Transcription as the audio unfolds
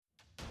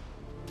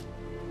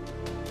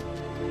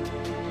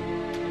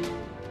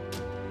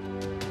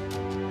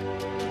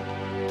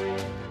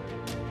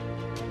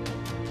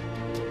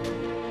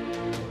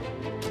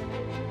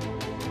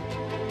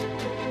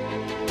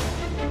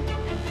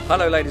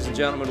Hello, ladies and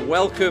gentlemen.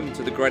 Welcome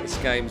to the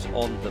greatest games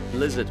on the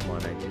Blizzard. My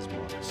name is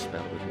Marcus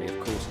Spell. With me, of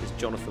course, is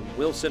Jonathan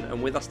Wilson.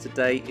 And with us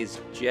today is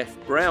Jeff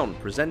Brown,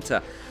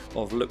 presenter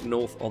of Look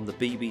North on the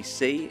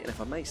BBC. And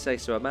if I may say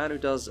so, a man who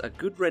does a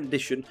good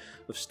rendition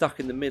of Stuck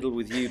in the Middle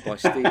with You by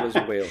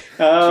Steelers Wheel.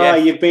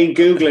 Jeff. You've been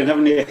Googling,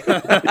 haven't you?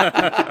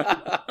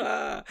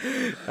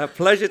 A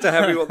pleasure to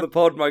have you on the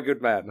pod, my good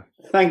man.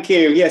 Thank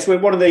you. Yes, we're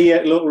one of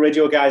the local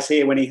radio guys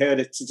here. When he heard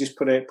it, to just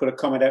put a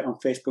comment out on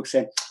Facebook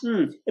saying,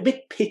 a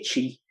bit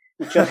pitchy.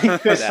 Which I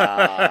think was,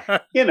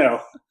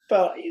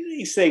 but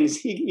these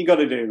things, you got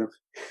to do them.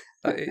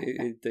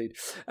 Indeed.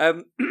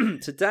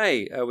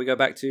 Today, we go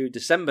back to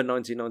December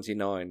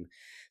 1999.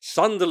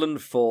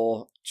 Sunderland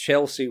 4,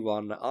 Chelsea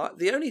 1.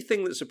 The only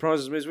thing that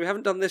surprises me is we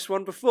haven't done this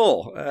one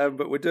before,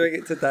 but we're doing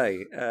it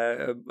today.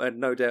 And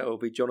no doubt it will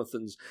be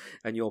Jonathan's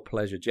and your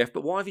pleasure, Jeff.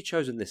 But why have you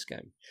chosen this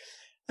game?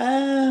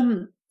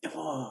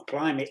 Oh,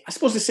 blimey. I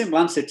suppose the simple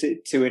answer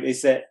to it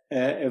is that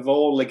of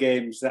all the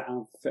games that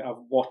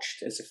I've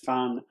watched as a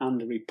fan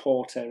and a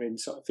reporter in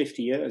sort of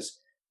 50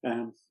 years,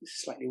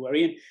 slightly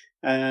worrying,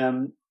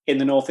 in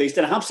the Northeast,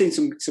 and I have seen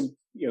some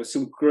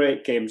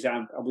great games.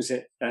 I was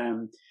at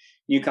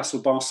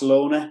Newcastle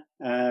Barcelona,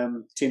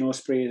 Tino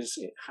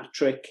Aspria's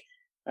hat-trick,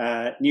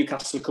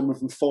 Newcastle coming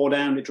from 4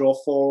 down to draw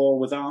 4-4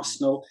 with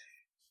Arsenal,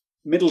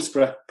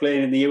 Middlesbrough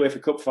playing in the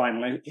UEFA Cup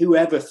final.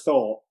 Whoever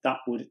thought that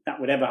would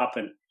ever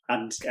happen?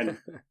 And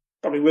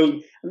probably will.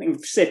 I think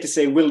it's safe to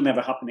say will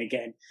never happen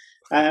again.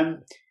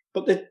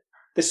 But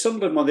the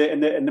Sunderland one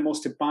and the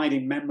most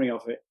abiding memory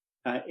of it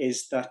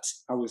is that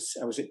I was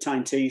at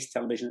Tyne Tees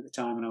television at the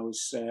time, and I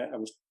was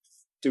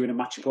doing a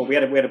match report. We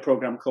had a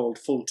program called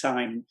Full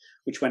Time,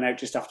 which went out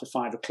just after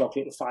 5 o'clock.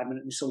 It was a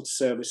 5-minute result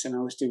service, and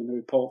I was doing the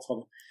report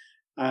for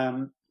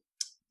them.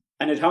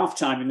 And at half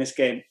time in this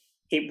game,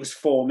 it was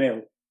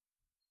 4-0,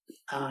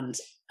 and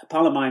a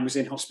pal of mine was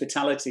in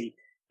hospitality.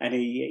 And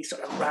he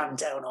sort of ran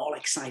down all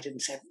excited and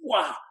said,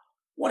 "Wow,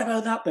 what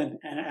about that then?"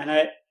 And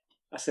I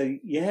said,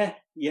 "Yeah,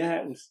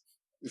 it was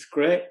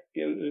great.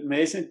 It was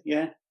amazing,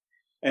 yeah."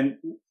 And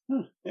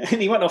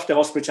he went off to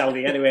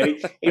hospitality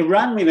anyway. He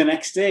rang me the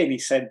next day and he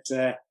said,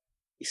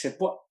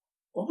 "What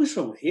was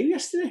wrong with you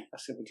yesterday?" I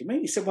said, "What do you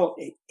mean?" He said, "Well,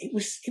 it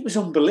was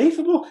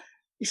unbelievable."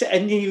 He said,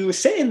 "And you were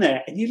sitting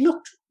there and you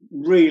looked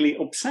really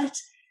upset."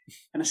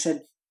 And I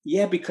said,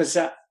 "Yeah, because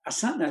I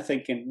sat there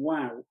thinking,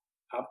 wow,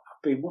 I've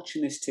been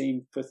watching this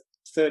team for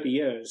 30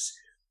 years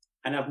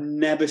and I've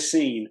never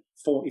seen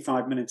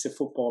 45 minutes of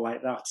football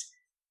like that.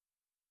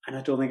 And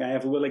I don't think I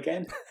ever will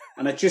again."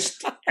 And I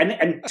just,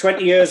 and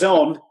 20 years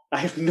on, I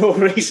have no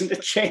reason to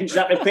change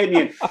that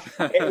opinion.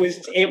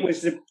 It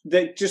was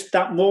just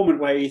that moment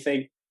where you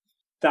think,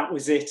 that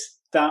was it.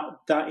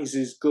 That is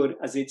as good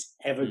as it's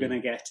ever going to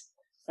get.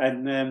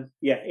 And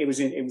it was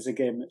a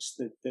game that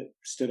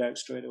stood out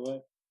straight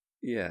away.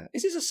 Yeah.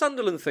 Is this a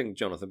Sunderland thing,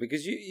 Jonathan?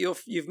 Because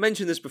you've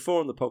mentioned this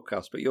before on the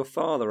podcast, but your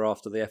father,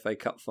 after the FA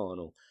Cup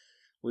final,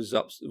 was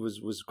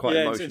quite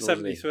emotional. In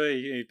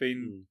 '73, he'd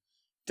been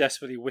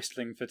desperately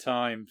whistling for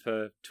time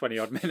for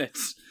 20-odd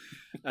minutes,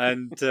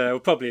 and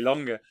probably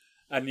longer.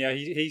 And yeah,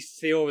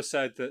 he always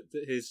said that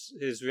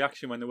his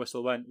reaction when the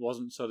whistle went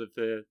wasn't sort of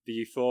the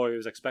euphoria he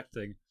was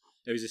expecting.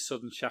 It was a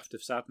sudden shaft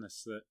of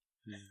sadness that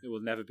it will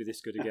never be this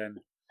good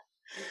again.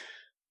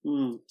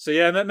 So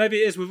yeah,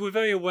 maybe it is. We're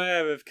very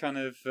aware of kind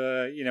of,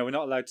 we're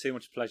not allowed too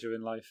much pleasure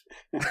in life.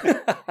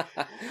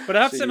 But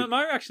I have to say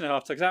my reaction at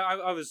half time, because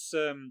I was...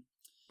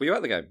 Were you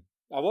at the game?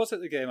 I was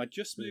at the game. I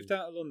just moved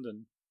out of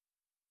London.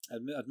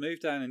 I'd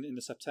moved down in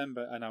the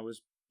September, and I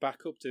was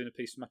back up doing a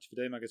piece for Match of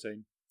the Day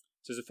magazine.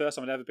 So it was the first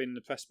time I'd ever been in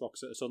the press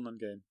box at a Sunderland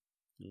game.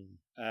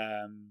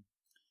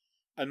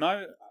 And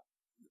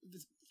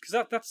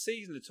because that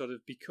season had sort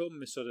of become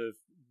this sort of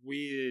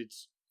weird...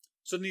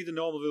 Suddenly the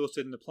normal rules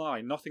didn't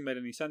apply. Nothing made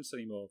any sense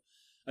anymore.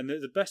 And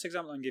the best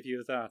example I can give you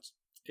of that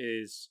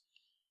is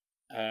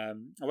I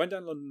went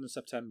down to London in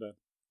September,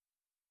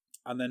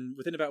 and then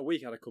within about a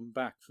week I had to come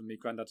back from my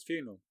granddad's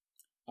funeral.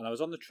 And I was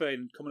on the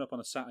train coming up on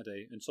a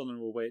Saturday, and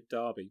Sunderland were away at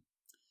Derby.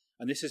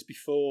 And this is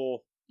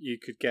before you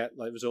could get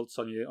like results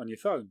on your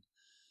phone.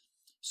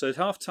 So at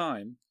half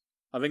time,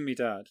 I ring me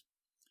dad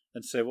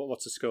and say,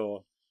 what's the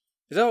score?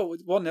 He said,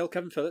 1-0,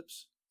 Kevin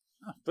Phillips.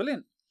 Oh,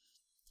 brilliant.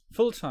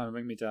 Full time, I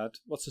ring me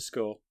dad. What's the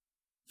score?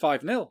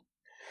 5-0.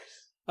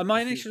 And my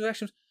initial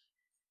reaction was,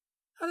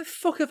 how the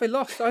fuck have they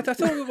lost? I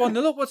thought we were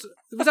 1-0 up. Was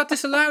that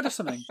disallowed or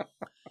something?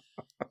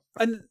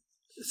 And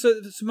so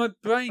my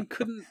brain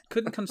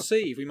couldn't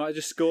conceive we might have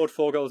just scored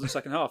 4 goals in the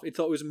second half. It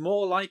thought it was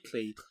more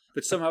likely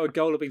that somehow a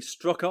goal had been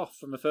struck off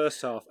from the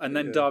first half and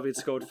then Derby had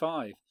scored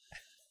 5.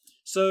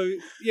 So,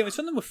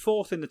 Sunderland were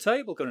 4th in the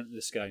table going into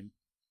this game.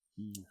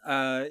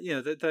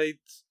 They'd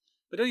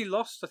only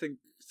lost, I think,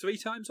 3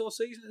 times all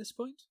season at this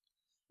point.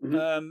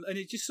 And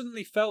it just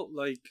suddenly felt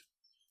like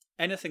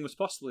anything was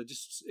possible.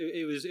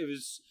 It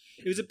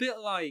was a bit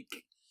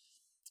like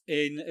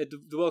in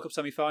the World Cup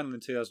semi-final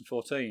in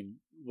 2014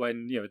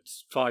 when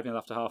it's 5-0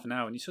 after half an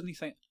hour, and you suddenly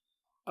think,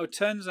 oh, it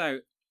turns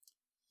out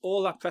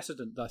all that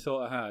precedent that I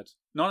thought I had,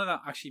 none of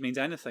that actually means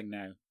anything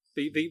now.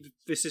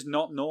 This is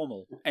not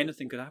normal.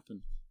 Anything could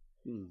happen.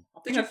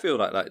 Did you feel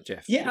like that,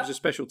 Jeff? Yeah, it was a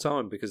special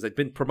time because they'd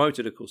been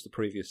promoted, of course, the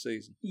previous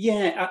season.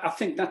 Yeah, I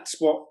think that's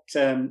what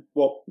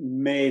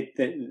made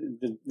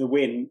the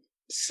win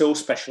so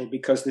special,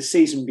 because the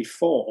season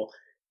before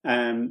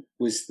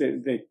was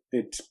the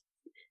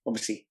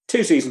obviously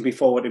 2 seasons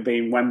before it had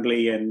been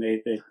Wembley and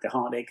the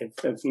heartache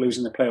of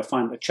losing the playoff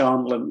final to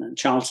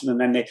Charlton, and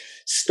then they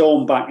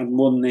stormed back and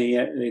won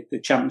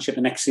the championship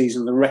the next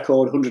season, the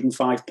record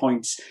 105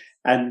 points.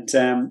 And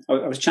I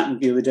was chatting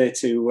the other day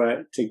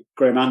to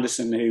Graham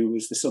Anderson, who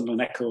was the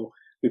Sunderland Echo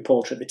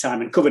reporter at the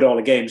time and covered all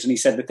the games, and he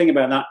said the thing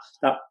about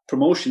that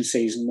promotion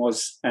season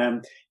was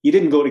you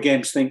didn't go to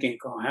games thinking,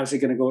 "Oh, how's it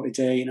going to go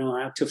today? You know,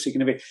 how tough's it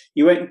going to be?"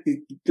 You went.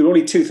 There were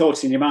only 2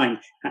 thoughts in your mind: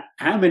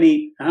 how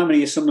many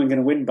is Sunderland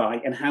going to win by,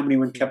 and how many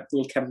will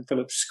Kevin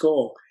Phillips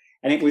score?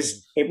 And it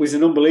was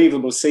an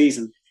unbelievable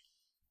season.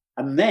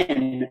 And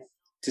then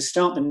to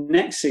start the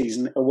next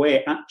season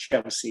away at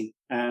Chelsea.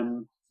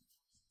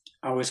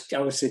 I was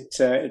at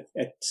the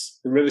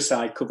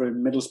Riverside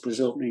covering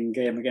Middlesbrough's opening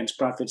game against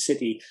Bradford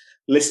City,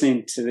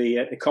 listening to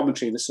the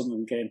commentary of the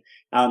Sunderland game,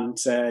 and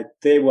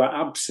they were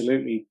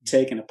absolutely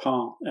taken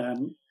apart.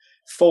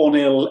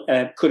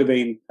 4-0 could have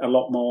been a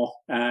lot more.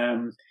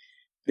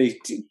 The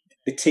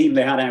team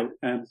they had out,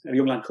 a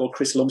young lad called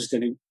Chris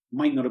Lumsden, who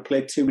might not have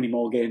played too many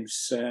more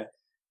games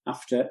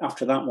after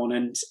that one,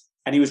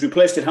 and he was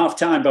replaced at half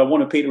time by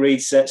one of Peter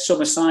Reid's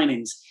summer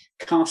signings,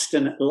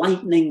 Carsten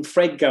Lightning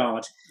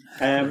Fredgaard.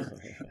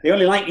 The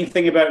only lightning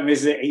thing about him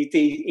is that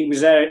he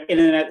was there in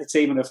and out the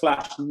team in a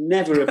flash,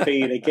 never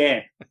appeared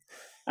again.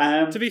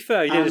 To be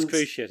fair, he did his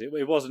cruise shit.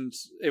 It wasn't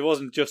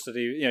just that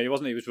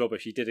he was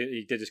rubbish. He did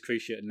his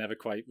cruise shit and never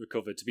quite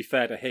recovered. To be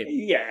fair to him,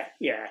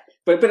 yeah.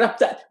 But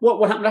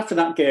what happened after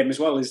that game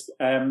as well is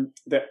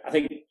that I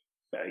think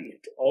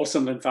all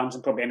Sunderland fans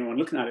and probably anyone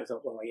looking at it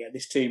thought, well, yeah,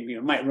 this team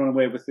might run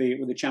away with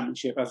the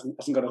championship, hasn't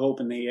got a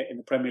hope in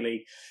the Premier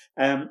League.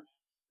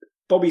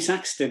 Bobby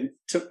Saxton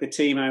took the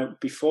team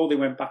out before they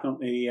went back onto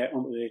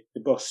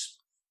the bus.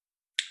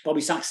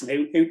 Bobby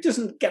Saxton, who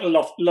doesn't get a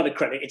lot of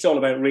credit, it's all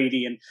about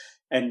Reedy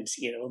and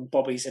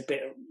Bobby's a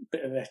bit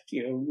of a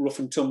rough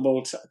and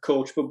tumble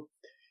coach, but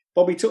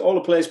Bobby took all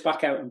the players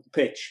back out on the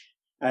pitch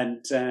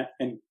and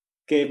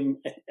gave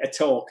them a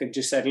talk and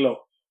just said, look,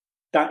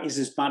 that is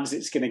as bad as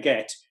it's going to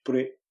get. Put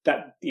it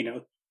out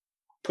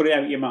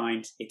of your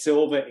mind. It's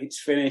over. It's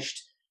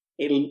finished.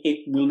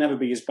 It will never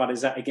be as bad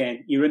as that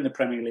again. You're in the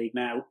Premier League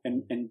now,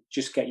 and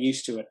just get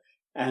used to it.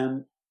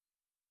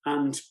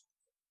 And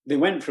they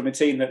went from a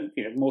team that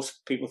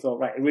most people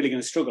thought, right, are really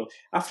going to struggle.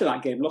 After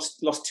that game,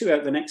 lost 2 out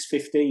of the next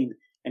 15,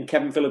 and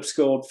Kevin Phillips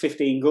scored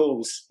 15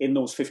 goals in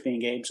those 15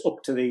 games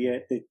up to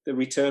the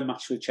return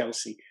match with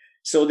Chelsea.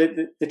 So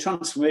the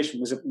transformation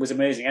was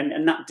amazing.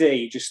 And that day,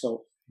 you just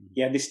thought,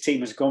 yeah, this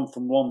team has gone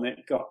from one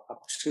that got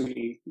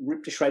absolutely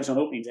ripped to shreds on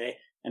opening day,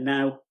 and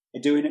now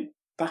they're doing it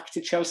back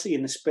to Chelsea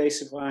in the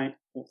space of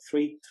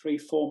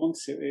 3-4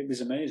 months. It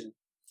was amazing.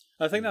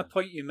 I think that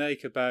point you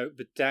make about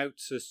the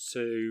doubts as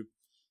to,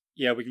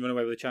 we can run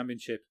away with the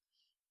championship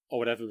or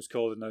whatever it was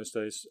called in those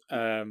days,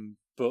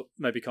 but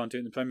maybe can't do it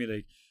in the Premier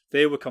League.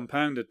 They were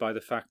compounded by the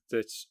fact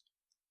that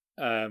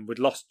we'd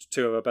lost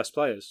 2 of our best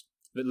players,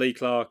 that Lee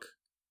Clark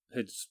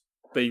had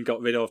been got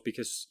rid of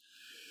because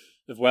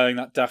of wearing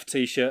that daft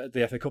T-shirt at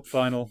the FA Cup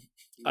final,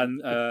 and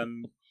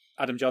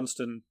Adam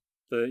Johnston,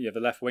 the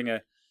left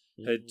winger,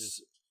 had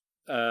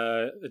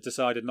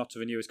decided not to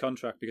renew his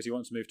contract because he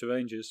wanted to move to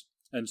Rangers,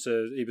 and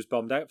so he was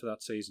bombed out for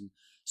that season.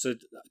 So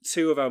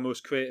 2 of our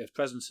most creative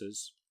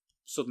presences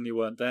suddenly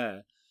weren't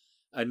there,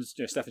 and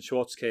Stefan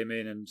Schwartz came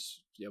in and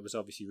was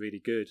obviously really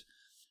good,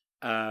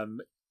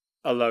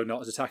 although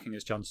not as attacking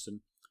as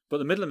Johnston. But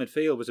the middle of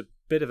midfield was a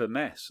bit of a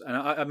mess,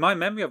 and my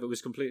memory of it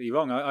was completely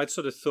wrong. I'd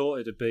sort of thought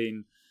it had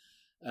been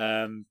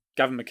Gavin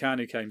McCann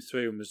who came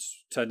through and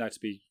turned out to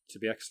be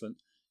excellent.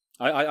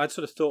 I'd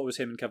sort of thought it was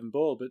him and Kevin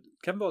Ball, but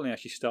Kevin Ball only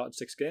actually started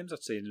 6 games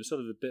that season. It was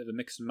sort of a bit of a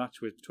mix and match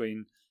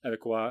between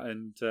Eric Roy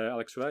and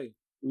Alex Ray.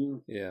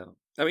 Yeah.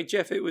 I mean,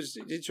 Jeff, it's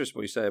interesting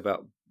what you say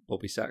about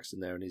Bobby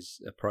Saxton there and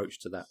his approach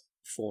to that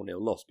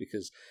 4-0 loss,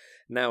 because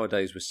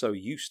nowadays we're so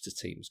used to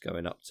teams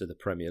going up to the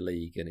Premier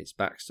League and it's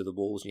backs to the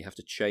walls and you have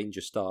to change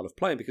your style of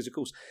playing because, of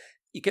course,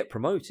 you get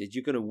promoted,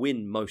 you're going to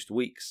win most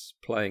weeks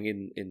playing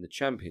in the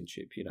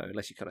Championship,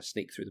 unless you kind of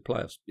sneak through the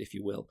playoffs, if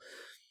you will.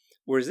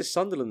 Whereas this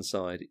Sunderland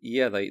side,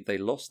 they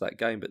lost that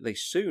game, but they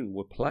soon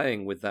were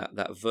playing with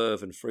that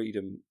verve and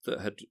freedom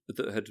that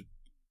had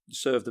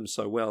served them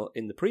so well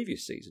in the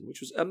previous season,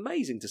 which was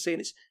amazing to see. And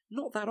it's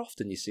not that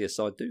often you see a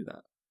side do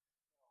that.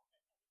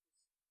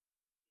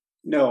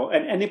 No,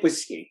 and it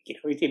was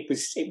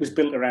it was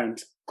built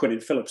around Quinn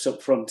and Phillips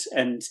up front,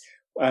 and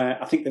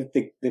I think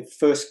the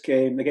first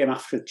game, the game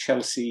after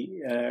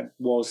Chelsea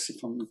was,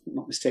 if I'm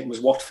not mistaken,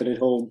 was Watford at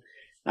home,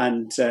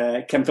 and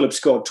Ken Phillips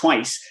scored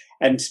twice.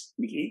 And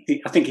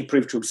I think he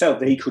proved to himself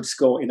that he could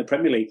score in the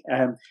Premier League.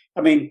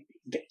 I mean,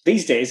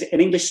 these days,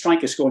 an English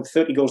striker scoring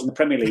 30 goals in the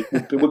Premier League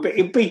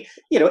would be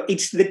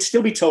they'd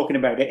still be talking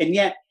about it. And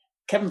yet,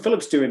 Kevin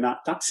Phillips doing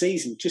that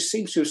season just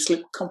seems to have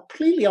slipped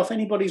completely off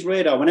anybody's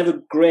radar.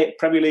 Whenever great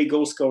Premier League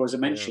goal scorers are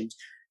mentioned,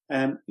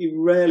 he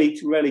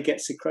rarely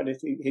gets the credit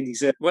he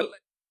deserves. Well,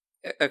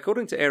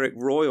 according to Eric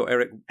Roy or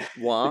Eric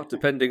Roy,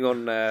 depending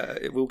on,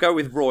 we'll go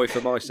with Roy for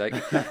my sake.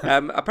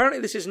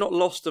 Apparently, this is not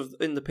lost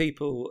in the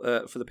people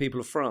for the people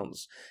of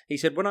France. He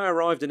said, "When I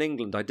arrived in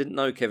England, I didn't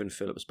know Kevin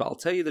Phillips, but I'll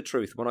tell you the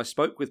truth. When I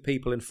spoke with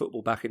people in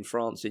football back in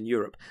France, in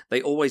Europe,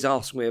 they always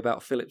asked me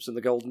about Phillips and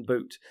the Golden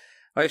Boot."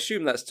 I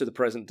assume that's to the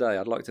present day.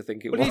 I'd like to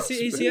think it was.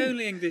 Is he the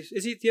only English?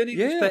 Is he the only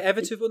English player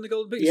ever to have won the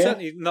Golden Boot? Yeah.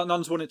 Certainly,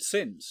 none's won it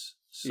since.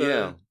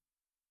 So,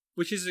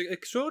 which is an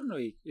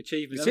extraordinary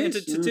achievement.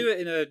 To do it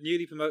in a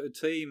newly promoted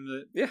team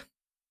that,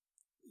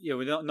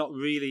 we're not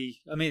really.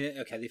 I mean,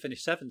 okay, they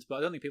finished 7th, but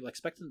I don't think people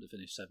expected them to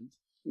finish 7th.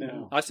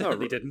 No, I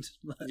certainly didn't.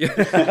 And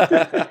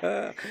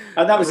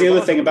that was the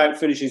other thing about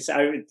finishing.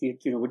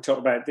 We talk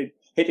about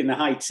hitting the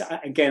heights.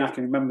 Again, I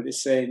can remember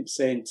this saying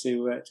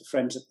to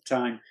friends at the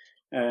time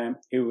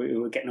who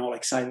were getting all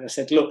excited. I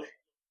said, "Look,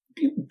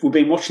 we've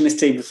been watching this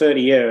team for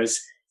 30 years,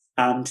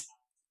 and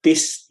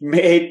this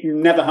may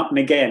never happen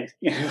again."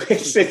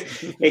 It's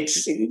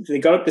they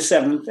got up to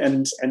 7th,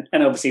 and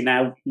obviously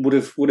now would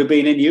have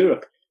been in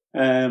Europe.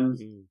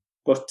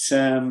 But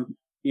I'm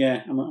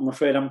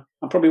afraid I'm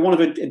probably one of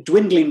a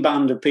dwindling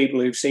band of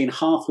people who've seen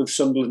half of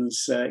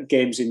Sunderland's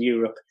games in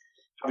Europe,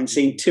 having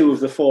seen 2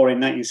 of the 4 in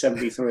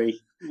 1973.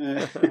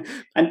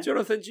 And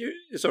Jonathan,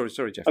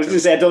 sorry, Jeff. I was going to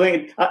say I don't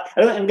think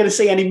I'm going to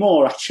see any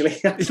more. Actually,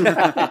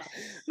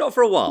 not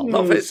for a while.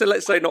 So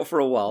let's say not for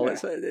a while.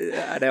 Let's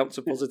an ounce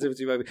of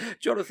positivity, maybe.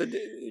 Jonathan,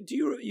 do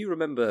you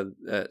remember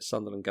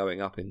Sunderland going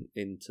up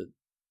into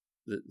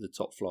the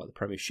top flight, the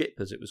Premiership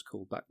as it was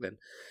called back then?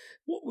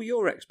 What were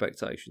your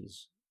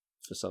expectations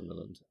for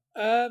Sunderland?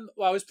 Well,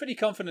 I was pretty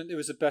confident it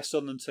was the best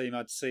Sunderland team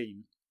I'd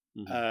seen.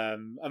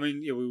 Mm-hmm. I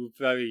mean, we were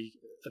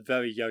a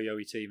very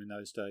yo-yo-y team in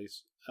those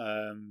days.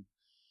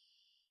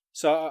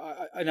 So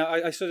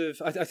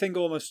I think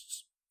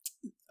almost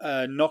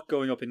not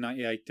going up in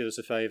 '98 did us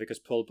a favour because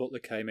Paul Butler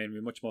came in. We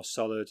were much more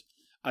solid,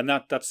 and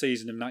that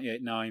season of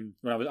 '98-9,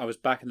 when I was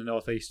back in the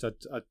northeast,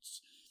 I'd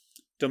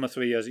done my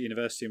 3 years at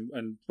university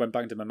and went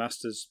back into my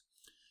masters,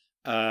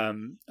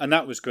 and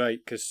that was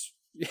great because,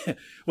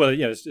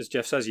 as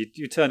Jeff says,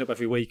 you turn up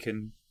every week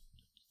and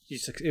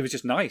it was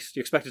just nice.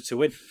 You expected to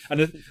win,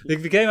 and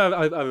the game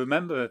I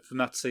remember from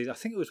that season, I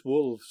think it was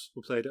Wolves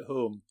who played at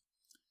home.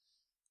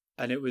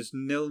 And it was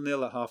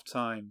 0-0 at half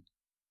time.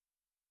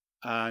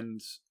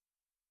 And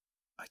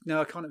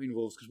I can't have been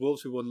Wolves because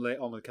Wolves who won late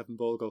on with a Kevin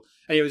Ball goal.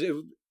 Anyway,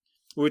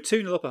 we were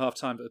 2-0 up at half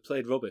time, but they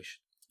played rubbish.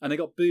 And they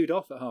got booed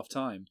off at half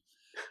time.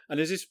 And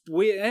there's this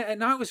weird.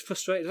 And I was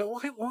frustrated.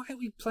 Like, why are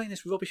we playing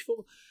this rubbish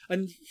football?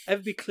 And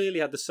everybody clearly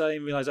had the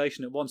same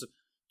realisation at once of,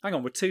 hang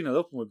on, we're 2-0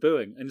 up and we're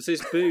booing. And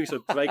this boo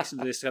sort of breaks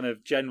into this kind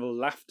of general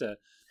laughter.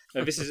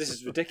 And this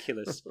is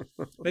ridiculous.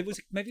 Maybe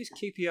it's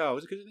QPR.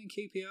 Was it because it was in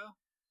QPR?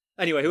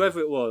 Anyway, whoever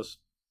it was,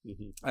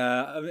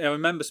 I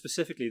remember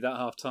specifically that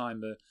half time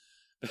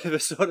the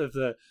sort of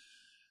the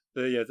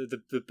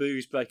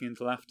boos breaking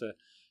into laughter.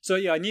 So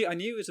I knew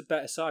it was a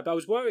better side, but I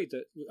was worried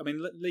that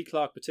Lee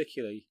Clark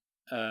particularly,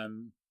 I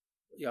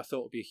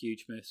thought would be a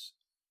huge miss.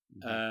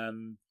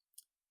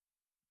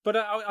 But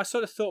I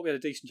sort of thought we had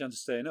a decent chance of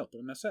staying up.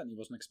 But I certainly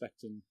wasn't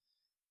expecting.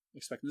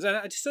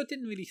 I just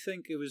didn't really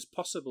think it was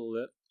possible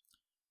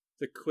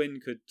that Quinn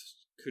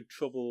could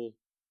trouble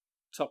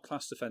top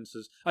class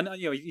defences, and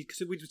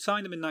because we'd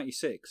signed him in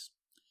 '96,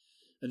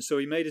 and so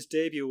he made his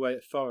debut away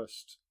at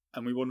Forest,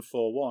 and we won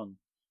 4-1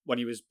 when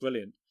he was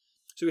brilliant.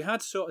 So we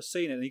had sort of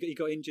seen it, and he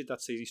got injured that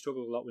season. He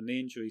struggled a lot with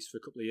knee injuries for a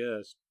couple of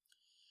years.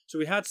 So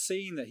we had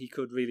seen that he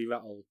could really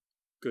rattle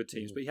good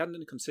teams, but he hadn't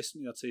done it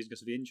consistently that season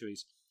because of the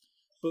injuries.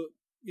 But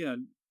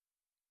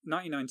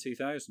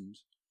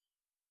 99-2000,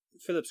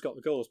 Phillips got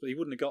the goals, but he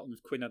wouldn't have got them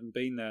if Quinn hadn't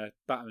been there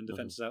battering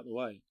defences out of the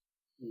way.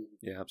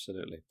 Yeah,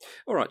 absolutely.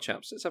 All right,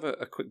 chaps, let's have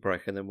a quick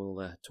break and then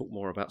we'll talk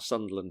more about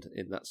Sunderland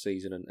in that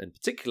season and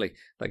particularly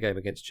that game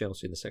against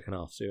Chelsea in the second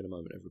half. See you in a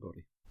moment,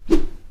 everybody.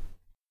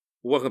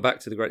 Welcome back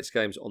to the greatest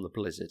games on the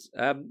Blizzard.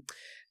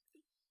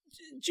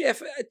 Jeff,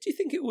 do you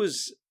think it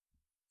was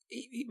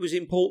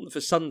important for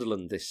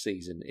Sunderland this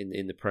season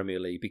in the Premier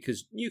League?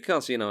 Because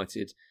Newcastle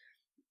United,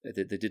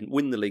 they didn't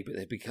win the league, but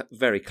they'd become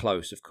very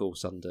close, of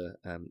course, under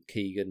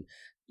Keegan.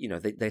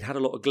 They'd had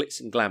a lot of glitz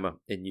and glamour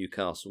in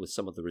Newcastle with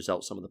some of the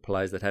results, some of the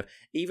players they'd have.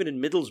 Even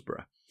in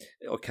Middlesbrough,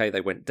 okay,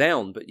 they went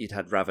down, but you'd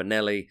had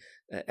Ravanelli,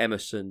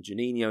 Emerson,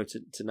 Juninho,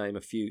 to name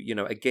a few.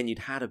 Again, you'd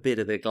had a bit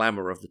of the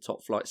glamour of the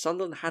top flight.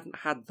 Sunderland hadn't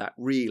had that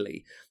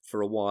really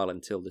for a while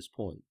until this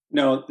point.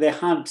 No, they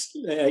had.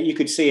 You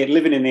could see it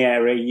living in the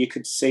area. You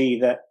could see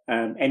that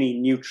any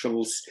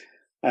neutrals,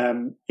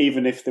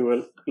 even if they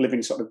were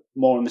living sort of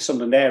more in the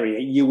Sunderland area,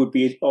 you would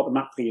be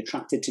automatically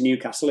attracted to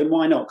Newcastle. And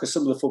why not? Because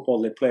some of the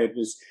football they played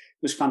was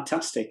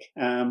fantastic,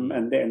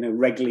 and they're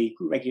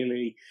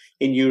regularly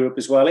in Europe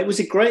as well. It was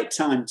a great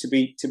time to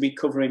be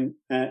covering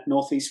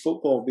North East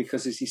football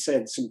because, as you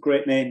said, some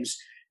great names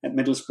at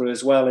Middlesbrough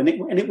as well. And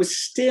it was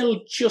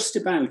still just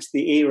about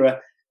the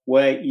era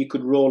where you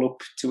could roll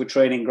up to a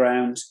training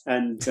ground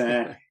and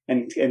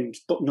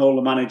buttonhole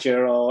the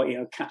manager or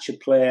catch a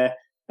player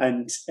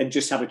and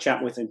just have a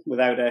chat with him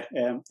without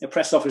a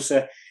press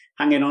officer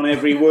hanging on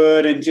every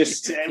word and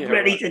just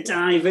ready to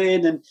dive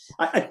in. And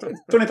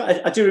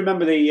I do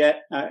remember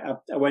I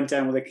went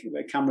down with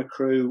a camera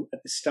crew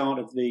at the start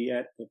of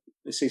the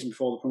season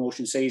before the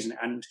promotion season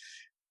and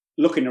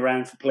looking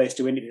around for players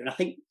to interview. And I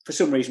think for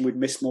some reason we'd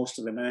missed most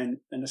of them. And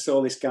I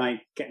saw this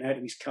guy getting out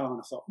of his car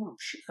and I thought, oh,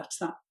 shit, that's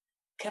that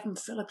Kevin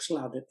Phillips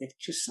lad that they've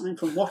just signed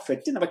from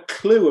Watford. Didn't have a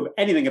clue of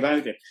anything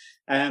about it.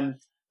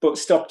 But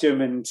stopped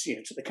him and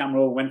took the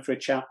camera over, went for a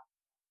chat.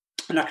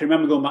 And I can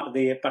remember going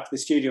back to the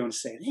studio and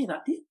saying, "Hey,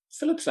 that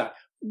Phillips lad,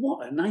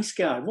 what a nice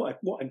guy! What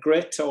a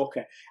great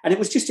talker!" And it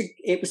was just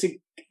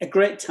a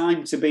great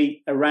time to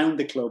be around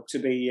the club, to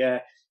be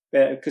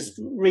because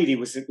Reedy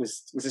was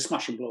a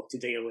smashing bloke to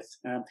deal with,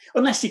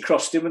 unless he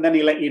crossed him and then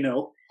he let you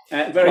know.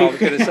 I was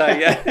going to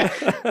say,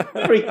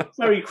 yeah, very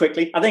very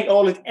quickly. I think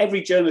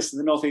every journalist in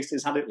the North East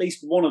has had at least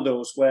one of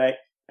those where.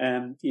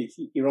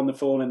 You're on the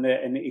phone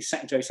and his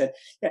secretary said,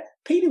 "Yeah,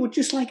 Peter would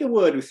just like a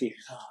word with you."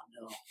 Oh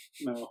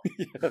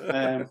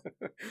no.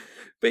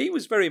 But he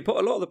was very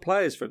important. A lot of the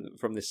players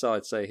from this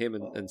side say him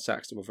and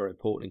Saxton were very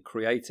important in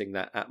creating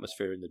that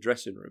atmosphere in the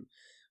dressing room,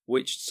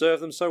 which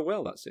served them so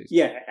well that season.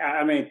 Yeah,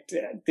 I mean,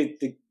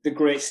 the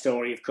great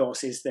story, of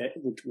course, is that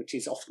which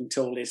is often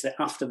told is that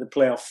after the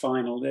playoff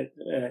final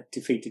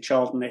defeat to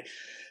Charlton,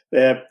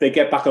 they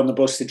get back on the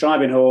bus, they're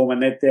driving home,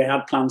 and they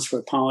had plans for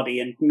a party,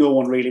 and no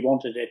one really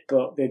wanted it.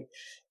 But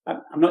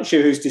I'm not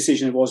sure whose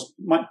decision it was.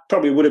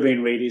 Probably would have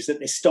been Reedy's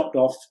that they stopped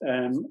off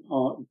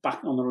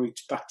back on the route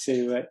back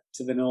to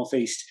the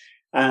northeast,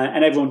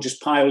 and everyone just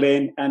piled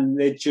in, and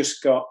they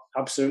just got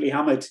absolutely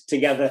hammered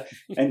together,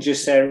 and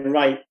just said,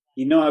 "Right,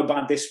 you know how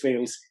bad this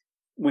feels.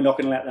 We're not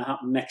going to let that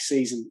happen next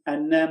season."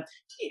 And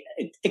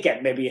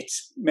again, maybe it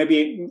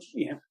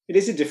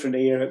is a different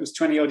era. It was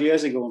 20 odd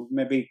years ago.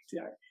 Maybe.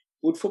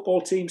 Would football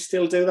teams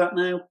still do that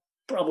now?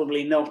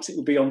 Probably not. It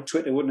would be on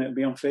Twitter, wouldn't it? It would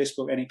be on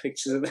Facebook, any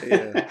pictures of it.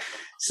 Yeah.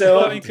 So,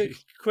 well, I mean,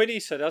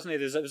 Quinny said, hasn't he?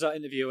 There was that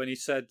interview and he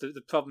said that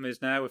the problem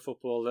is now with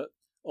football that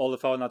all the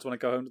foreign lads want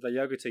to go home to their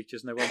yoga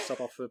teachers and they won't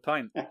stop off for a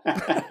pint.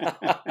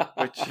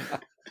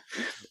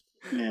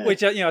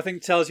 Which I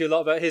think tells you a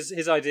lot about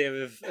his idea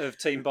of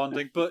team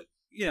bonding. But,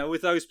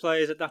 with those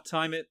players at that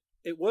time,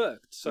 it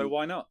worked. So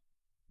why not?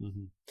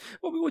 Mm-hmm.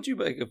 Well, what do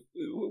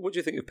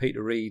you think of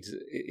Peter Reid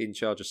in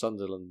charge of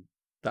Sunderland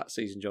that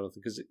season,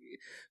 Jonathan? Because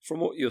from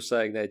what you're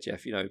saying there,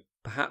 Jeff,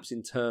 perhaps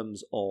in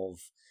terms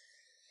of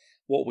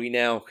what we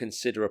now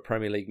consider a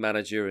Premier League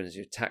manager and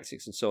his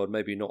tactics and so on,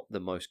 maybe not the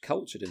most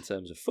cultured in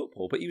terms of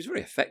football, but he was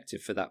very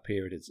effective for that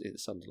period at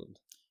Sunderland.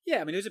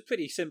 Yeah, I mean, it was a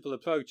pretty simple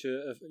approach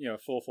of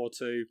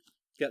 4-4-2,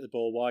 get the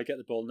ball wide, get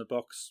the ball in the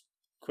box,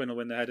 Quinn will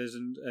win the headers,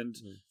 and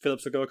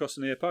Phillips will go across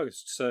the near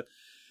post. So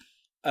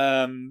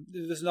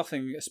there's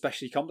nothing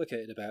especially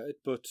complicated about it,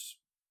 but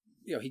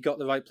he got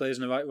the right players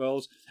in the right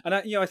roles, and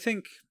I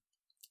think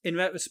in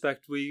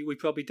retrospect we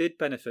probably did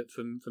benefit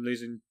from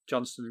losing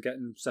Johnston and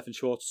getting Stefan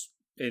Schwartz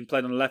in,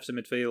 playing on the left of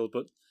midfield,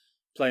 but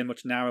playing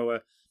much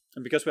narrower.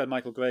 And because we had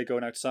Michael Gray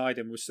going outside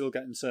him, we're still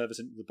getting service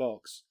into the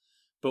box,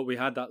 but we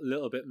had that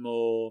little bit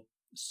more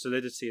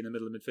solidity in the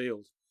middle of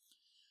midfield.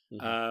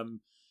 Mm-hmm.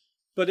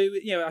 But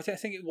I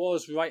think it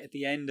was right at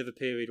the end of a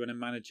period when a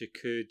manager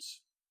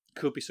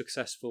could be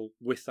successful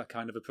with that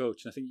kind of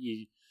approach, and I think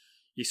you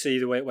see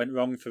the way it went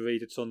wrong for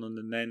Reid at Sunderland,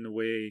 and then the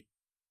way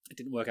it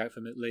didn't work out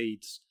for him at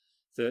Leeds.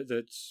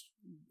 That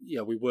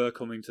we were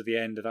coming to the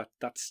end of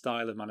that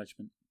style of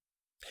management.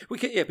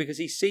 Because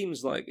he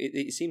seems like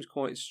it seems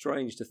quite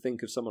strange to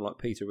think of someone like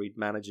Peter Reid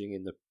managing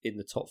in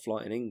the top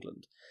flight in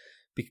England.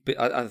 But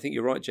I think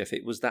you're right, Jeff.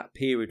 It was that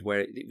period where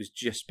it was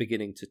just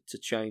beginning to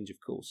change, of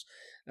course,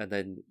 and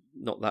then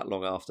not that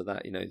long after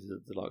that,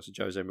 the likes of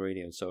Jose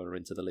Mourinho and so on are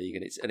into the league,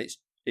 and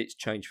it's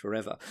changed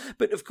forever.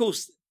 But of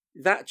course,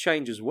 that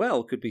change as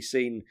well could be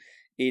seen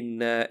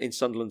in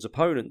Sunderland's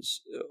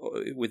opponents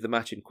with the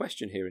match in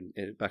question here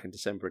back in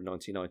December in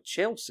 '99,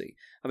 Chelsea.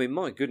 I mean,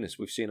 my goodness,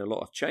 we've seen a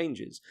lot of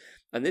changes,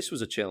 and this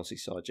was a Chelsea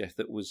side, Jeff,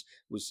 that was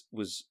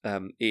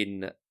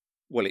in.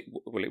 Well,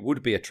 it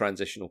would be a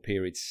transitional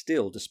period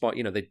still,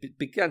 despite, they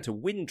began to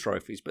win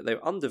trophies, but they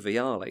were under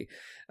Vialli,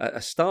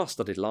 a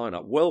star-studded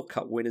lineup, World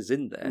Cup winners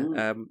in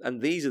there.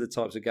 And these are the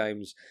types of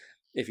games,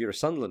 if you're a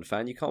Sunderland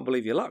fan, you can't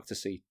believe your luck to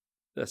see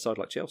a side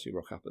like Chelsea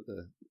rock up at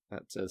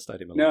the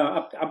stadium.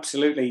 No,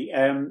 absolutely.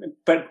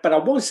 But I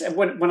was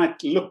when I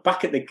look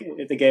back at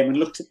the game and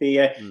looked at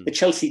the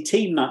Chelsea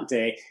team that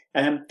day,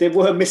 they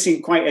were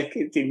missing quite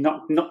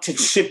not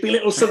to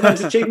belittle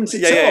Sunderland's achievements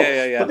at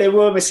all. But they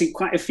were missing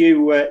quite a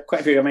few.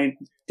 I mean,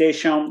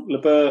 Deschamps,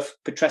 Leboeuf,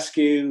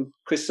 Petrescu,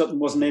 Chris Sutton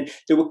wasn't in.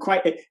 They were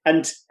quite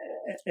and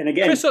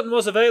again, Chris Sutton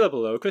was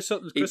available though. Chris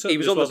Sutton he was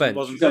on the bench.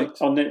 Wasn't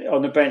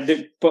on the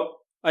bench, but.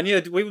 And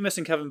we were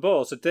missing Kevin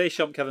Ball, so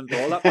Deschamps, Kevin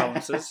Ball, that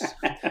balances.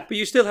 But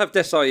you still have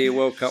Desailly,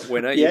 World Cup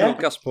winner. You've got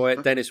Gus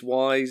Poyet, Dennis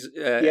Wise,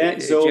 Zola,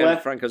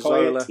 Gianfranco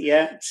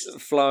Poyet, Zola,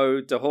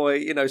 Flo, De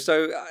Hoy.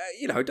 So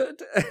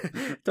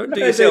don't do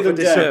yourself a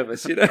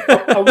disservice. He's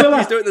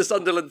doing the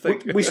Sunderland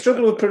thing. We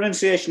struggle with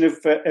pronunciation of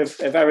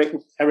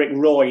Eric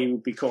Roy, he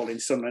would be called in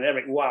Sunderland,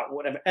 Eric Wow,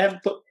 whatever.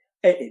 But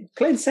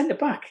playing centre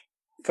back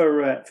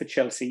for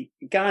Chelsea,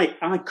 guy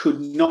I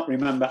could not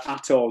remember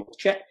at all.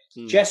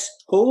 Jess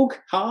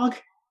Haag,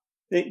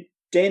 the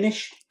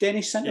Danish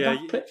centre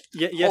back.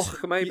 Yes,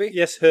 Hoch, maybe.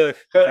 Yes, Herg.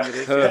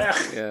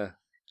 Yeah.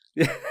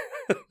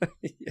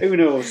 Who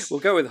knows?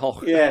 We'll go with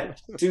Hoch. Yeah,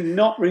 do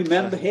not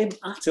remember him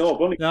at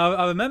all. No,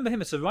 I remember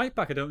him as a right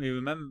back. I don't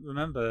even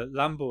remember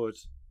Lambord,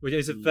 which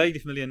is a vaguely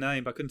familiar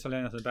name, but I couldn't tell you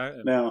anything about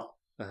him. No.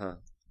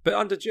 But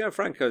under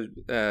Gianluca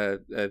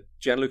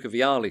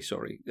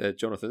Vialli,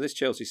 Jonathan, this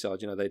Chelsea side,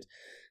 they'd,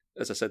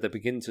 as I said, they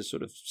begin to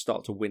sort of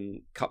start to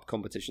win cup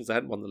competitions. They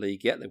hadn't won the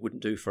league yet. They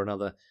wouldn't do for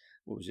another,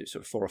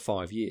 sort of 4 or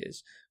 5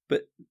 years.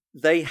 But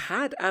they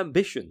had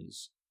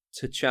ambitions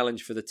to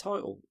challenge for the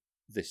title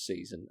this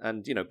season.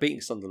 And,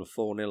 beating Sunderland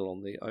 4-0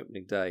 on the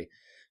opening day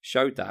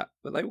showed that.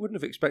 But they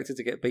wouldn't have expected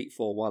to get beat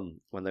 4-1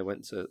 when they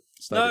went to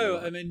Stadium. No,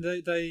 I mean,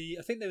 I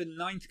think they were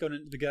 9th going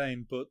into the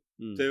game, but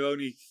they were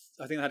only,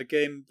 I think they had a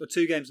game, or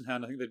 2 games in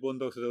hand. I think they'd won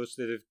both of those.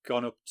 They'd have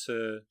gone up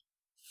to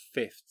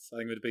 5th. I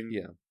think it would have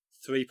been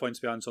 3 points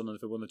behind Sunderland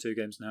if they won the 2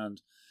 games in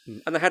hand.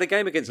 And they had a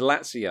game against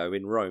Lazio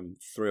in Rome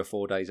 3 or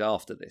 4 days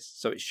after this.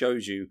 So it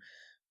shows you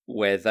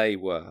where they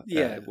were,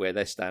 where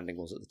their standing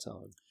was at the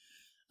time.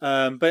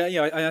 But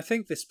I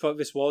think this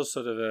was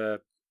sort of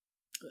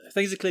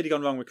things had clearly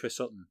gone wrong with Chris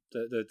Sutton.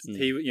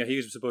 He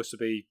was supposed to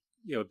be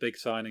a big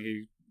signing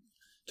who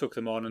took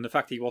them on, and the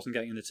fact he wasn't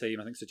getting in the team,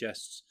 I think,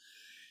 suggests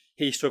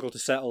he struggled to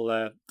settle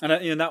there.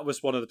 And that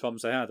was one of the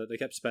problems they had, that they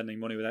kept spending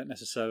money without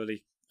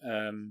necessarily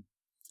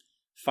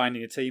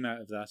finding a team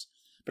out of that.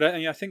 But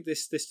I think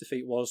this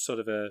defeat was sort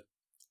of a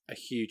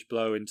huge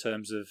blow in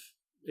terms of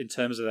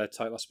their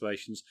title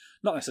aspirations.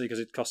 Not necessarily because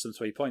it cost them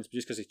 3 points, but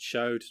just because it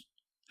showed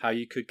how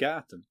you could get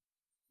at them.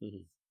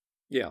 Mm-hmm.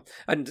 Yeah,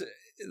 and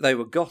they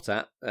were got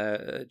at,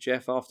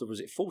 Jeff, after, was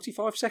it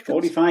 45 seconds?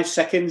 45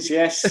 seconds,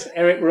 yes.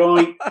 Eric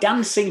Roy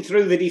dancing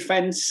through the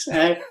defence.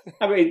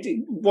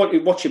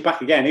 Watch it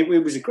back again. It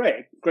was a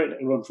great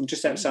little run from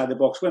just outside the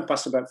box. Went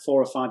past about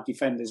 4 or 5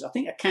 defenders. I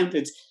think I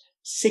counted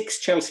 6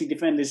 Chelsea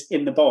defenders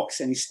in the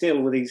box, and he's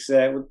still with his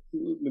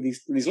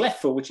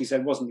left foot, which he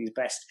said wasn't his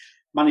best,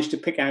 managed to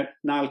pick out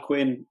Niall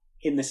Quinn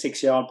in the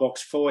 6-yard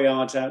box, 4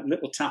 yards out,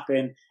 little tap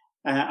in.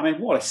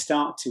 What a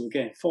start to a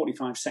game.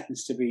 45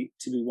 seconds to be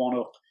 1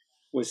 up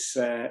was,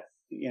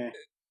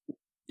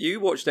 You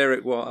watched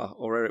Eric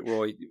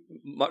Roy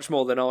much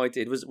more than I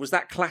did. Was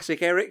that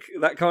classic Eric,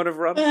 that kind of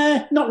run?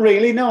 Not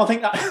really, no. I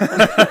think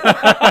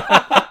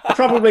that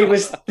probably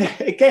was,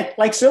 again,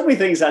 like so many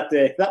things that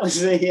day. That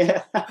was it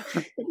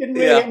didn't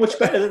really get much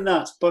better than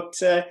that. But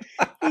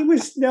he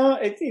was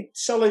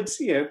solid,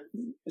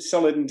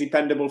 solid and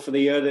dependable for the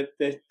year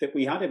that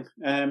we had him.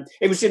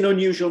 It was an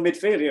unusual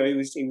midfield.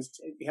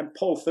 He had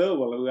Paul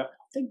Thirlwell, who I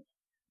think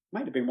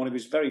might have been one of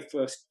his very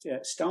first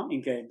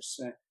starting games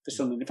for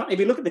Sunderland. In fact, if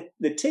you look at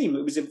the team,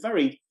 it was a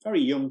very,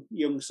 very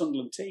young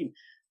Sunderland team.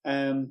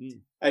 And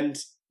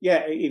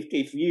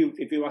if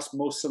you ask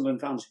most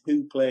Sunderland fans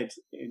who played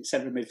in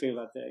central midfield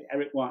that day,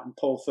 Eric White and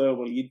Paul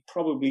Thirlwell, you'd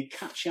probably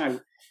catch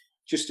out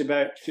just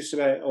about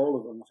all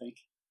of them, I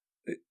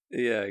think.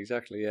 Yeah,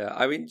 exactly. Yeah,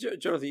 I mean,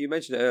 Jonathan, you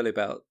mentioned it earlier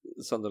about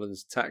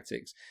Sunderland's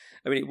tactics.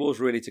 I mean, it was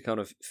really to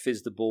kind of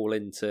fizz the ball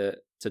into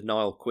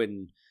Niall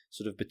Quinn,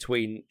 sort of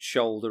between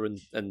shoulder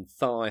and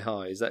thigh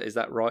high. Is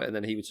that right? And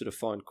then he would sort of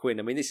find Quinn.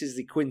 I mean, this is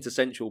the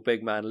quintessential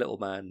big man, little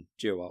man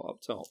duo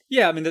up top.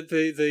 Yeah, I mean,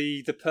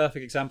 the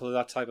perfect example of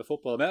that type of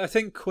football. I mean, I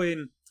think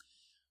Quinn,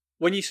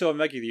 when you saw him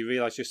regularly, you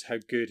realised just how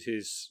good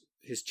his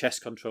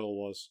chest control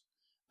was.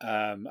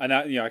 And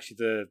that, actually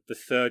the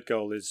third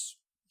goal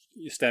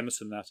stems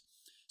from that.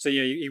 So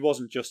he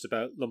wasn't just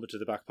about lumber to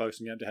the back post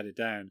and get him to head it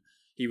down.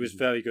 He was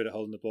very good at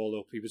holding the ball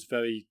up.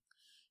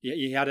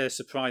 He had a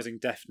surprising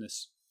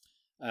deftness.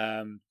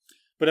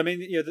 But I mean,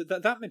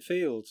 that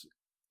midfield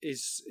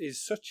is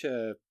such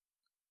a.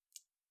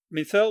 I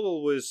mean,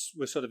 Thirlwell was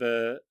sort of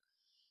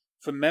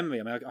from memory.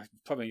 I mean, I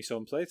probably only saw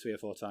him play 3 or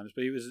 4 times,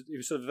 but he was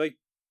sort of a very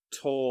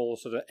tall,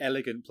 sort of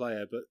elegant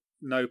player, but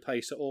no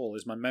pace at all.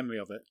 Is my memory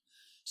of it.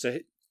 So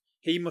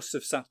he must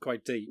have sat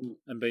quite deep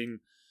and been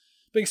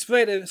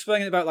spraying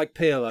it about like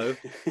Pirlo,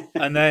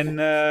 and then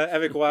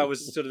Eric Wow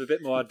was sort of a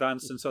bit more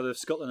advanced and sort of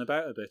scuttling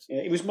about a bit.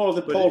 Yeah, it was more of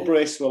the Paul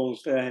Bracewell,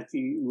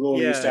 the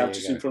rolling out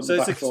just in front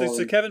of the back.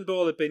 So Kevin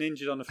Ball had been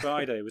injured on a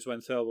Friday, was when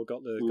Thirlwell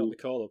got the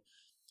call up.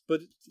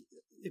 But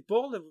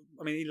Ball,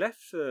 I mean, he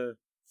left for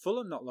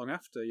Fulham not long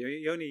after.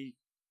 He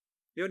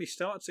only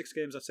started 6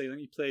 games that season.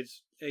 He played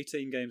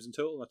 18 games in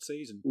total that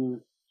season.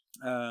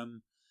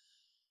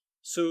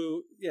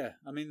 So yeah,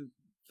 I mean.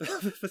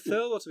 For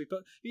Thirlwell to be,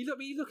 but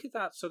you look at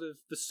that sort of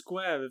the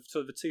square of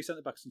sort of the 2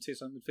 centre backs and 2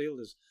 centre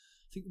midfielders.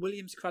 think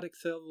Williams, Craddock,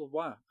 Thirlwell,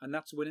 Wah, and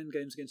that's winning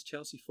games against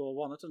Chelsea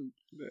 4-1.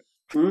 That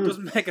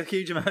doesn't make a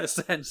huge amount of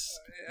sense.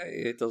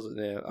 It doesn't.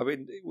 Yeah, I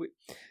mean,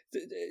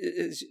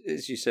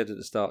 as you said at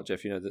the start,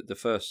 Jeff, the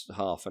first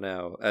half an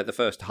hour, the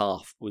first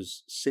half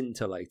was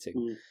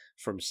scintillating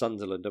from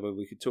Sunderland. I mean,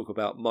 we could talk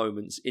about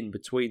moments in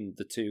between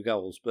the two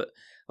goals, but I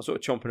was sort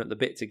of chomping at the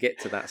bit to get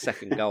to that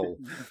second goal,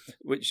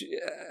 which,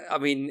 I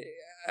mean,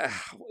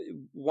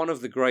 one of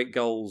the great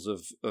goals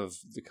of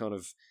the kind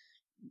of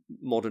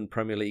modern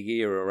Premier League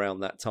era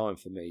around that time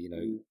for me.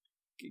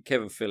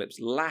 Kevin Phillips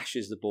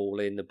lashes the ball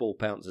in, the ball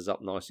bounces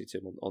up nicely to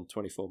him on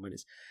 24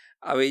 minutes.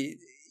 I mean,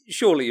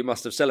 surely you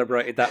must have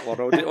celebrated that one,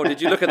 or did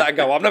you look at that and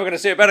go, I'm never going to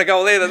see a better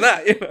goal there than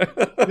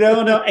that?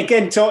 No.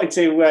 Again, talking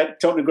to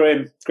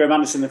Graham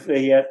Anderson,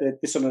 the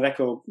Sunderland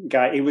Echo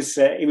guy, he was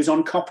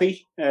on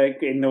copy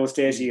in those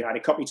days. You had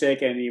a copy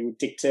taker and he would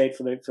dictate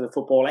for the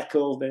Football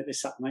Echo, the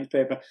Saturday night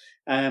paper.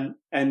 And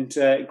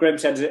Graham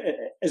said,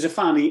 as a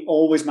fan, he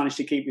always managed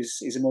to keep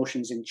his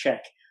emotions in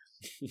check.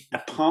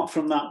 Apart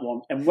from that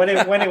one, and when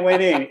it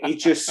went in, he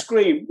just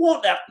screamed,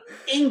 "What a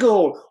in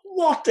goal!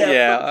 What a!"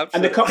 Yeah,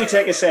 and the copy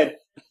taker said,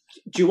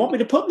 "Do you want me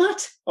to put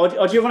that, or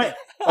do you want to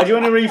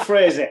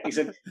rephrase it?" He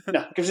said,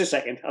 "No, give us a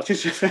second. I'll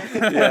just."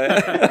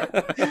 Yeah.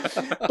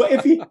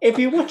 But if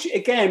you watch it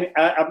again,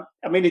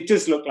 I mean, it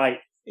does look like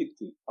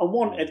on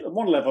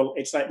one level,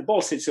 it's like the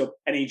ball sits up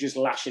and he just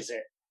lashes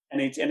it, and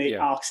it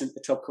arcs into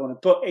the top corner,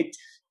 but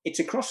it's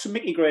across from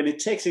Mickey Gray and it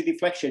takes a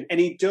deflection, and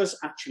he does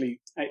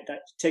actually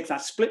take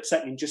that split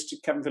second just to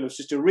Kevin Phillips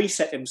just to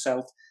reset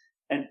himself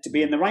and to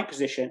be in the right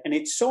position, and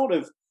it's sort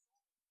of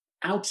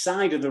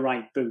outside of the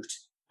right boot,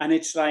 and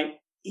it's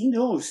like he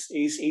knows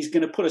he's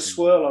going to put a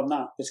swirl on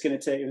that's going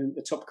to take him in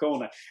the top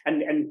corner,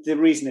 and the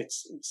reason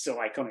it's so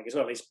iconic as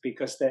well is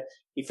because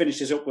he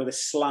finishes up with a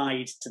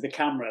slide to the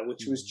camera,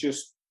 which was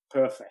just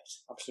perfect,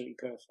 absolutely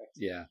perfect.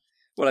 Yeah.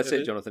 Well, that's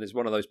it, Jonathan. It's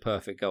one of those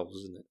perfect goals,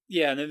 isn't it?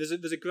 Yeah, and then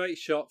there's a great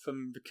shot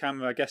from the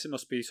camera. I guess it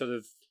must be sort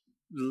of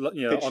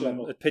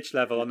pitch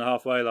level on the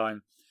halfway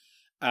line,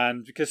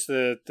 and because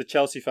the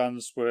Chelsea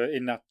fans were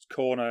in that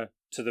corner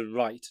to the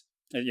right,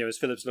 and as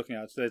Phillips looking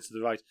at it, they're to the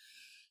right,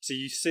 so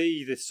you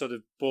see this sort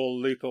of ball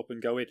loop up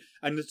and go in,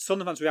 and the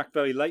Sunderland fans react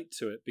very late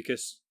to it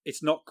because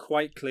it's not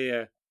quite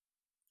clear,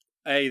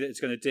 A, that it's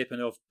going to dip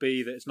enough,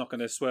 B, that it's not going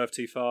to swerve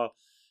too far,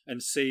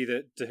 and C,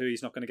 that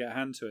Dahui's not going to get a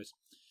hand to it.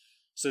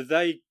 So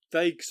they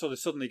sort of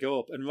suddenly go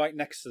up, and right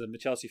next to them, the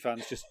Chelsea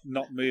fans just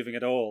not moving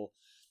at all.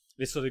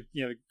 This sort of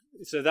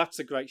so that's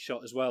a great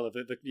shot as well of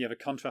the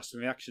contrast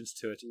and reactions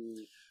to it.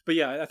 But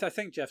yeah, I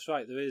think Jeff's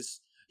right.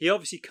 He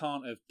obviously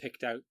can't have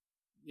picked out,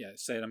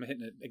 saying I'm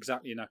hitting it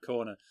exactly in that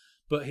corner,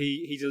 but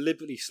he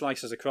deliberately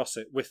slices across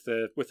it with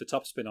the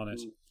topspin on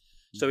it.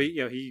 So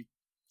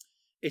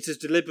it's as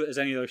deliberate as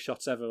any of those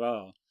shots ever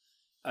are,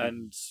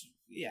 and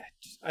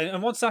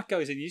and once that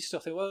goes in, you just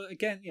think, well,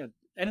 again,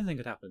 anything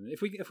could happen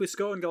if we're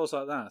scoring goals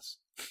like that.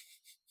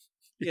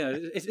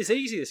 It's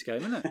easy, this game,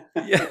 isn't it?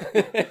 Yeah,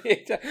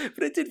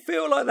 but it did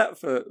feel like that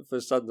for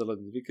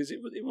Sunderland because it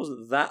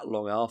wasn't that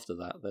long after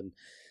that. Then,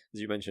 as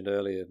you mentioned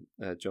earlier,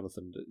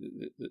 Jonathan,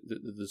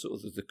 the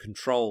sort of the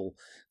control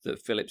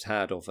that Phillips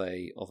had of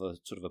a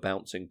sort of a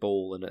bouncing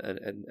ball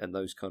and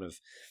those kind of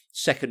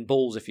second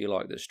balls, if you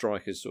like, that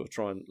strikers sort of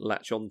try and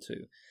latch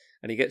onto.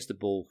 And he gets the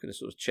ball, kind of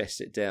sort of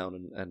chests it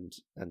down and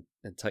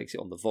takes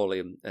it on the volley,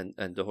 and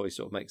Dahoy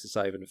sort of makes the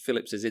save. And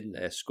Phillips is in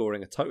there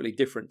scoring a totally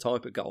different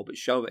type of goal, but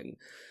showing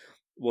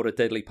what a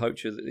deadly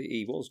poacher that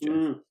he was,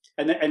 Jeff.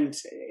 And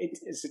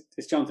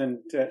as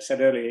Jonathan said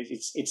earlier,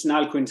 it's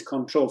Niall Quinn's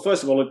control.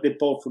 First of all, the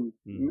ball from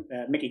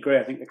Mickey Gray,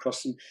 I think,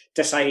 across from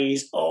Desai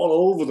is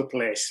all over the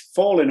place,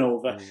 falling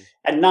over.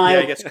 And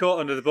Niall... he gets caught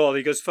under the ball.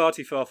 He goes far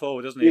too far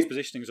forward, doesn't he? His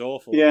positioning's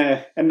awful.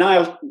 Yeah, and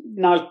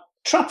Niall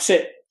traps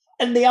it,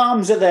 and the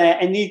arms are there,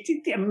 and he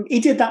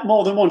did that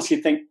more than once.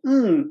 You'd think,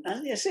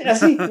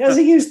 has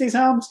he used his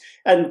arms?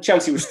 And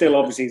Chelsea was still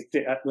obviously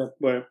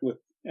were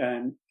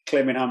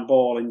claiming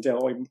handball, and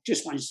he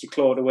just managed to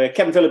claw it away.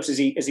 Kevin Phillips, as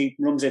he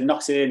runs in,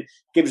 knocks it in,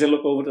 gives a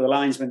look over to the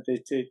linesman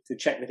to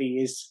check that he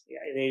is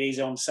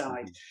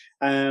onside,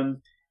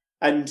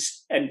 and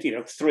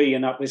 3,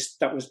 and that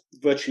was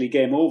virtually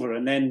game over.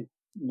 And then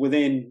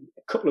within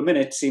a couple of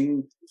minutes,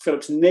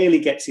 Phillips nearly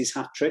gets his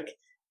hat trick,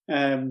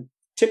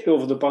 tipped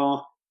over the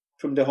bar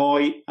from De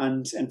Hoy,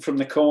 and from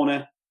the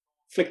corner,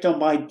 flicked on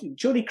by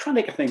Jody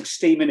Craddock, I think,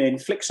 steaming in,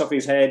 flicks off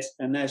his head,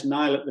 and there's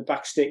Niall at the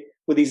back stick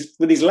with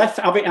his left,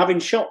 having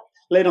shot,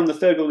 laid on the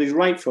third goal with his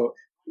right foot,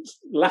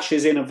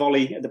 lashes in a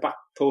volley at the back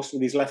post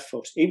with his left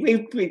foot.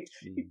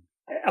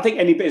 I think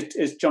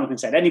as Jonathan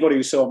said, anybody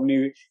who saw him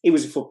knew he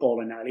was a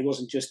footballer now. He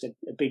wasn't just a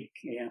big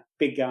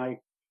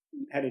guy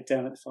headed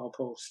down at the far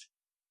post.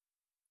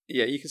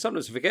 Yeah, you can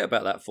sometimes forget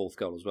about that fourth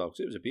goal as well, because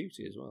it was a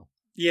beauty as well.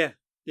 Yeah,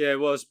 it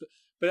was.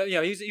 But he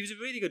was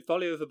a really good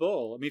volleyer of the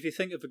ball. I mean, if you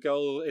think of the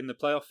goal in the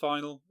playoff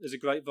final, is a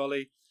great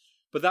volley.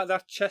 But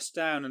that chest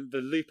down and the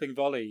looping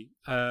volley,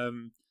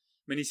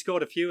 he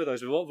scored a few of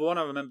those. The one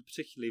I remember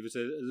particularly was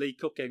a League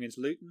Cup game against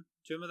Luton.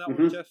 Do you remember that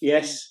one, Jeff?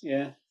 Yes,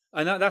 yeah.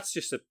 And that's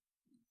just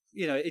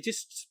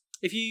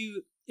if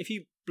you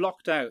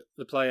blocked out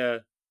the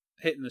player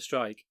hitting the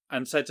strike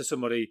and said to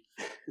somebody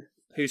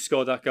who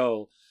scored that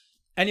goal,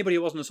 anybody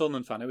who wasn't a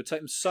Sunderland fan, it would take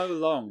them so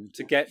long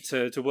to get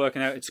to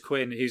working out it's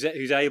Quinn who's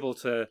able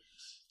to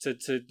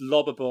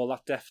lob a ball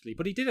that deftly,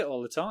 but he did it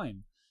all the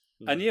time.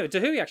 And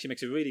Dahui actually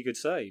makes a really good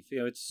save.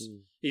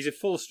 He's a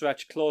full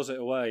stretch, claws it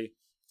away.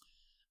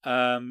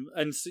 That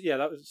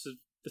was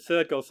the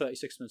third goal,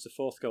 36 minutes. The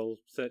fourth goal,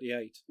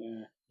 38.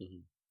 Yeah. Mm-hmm.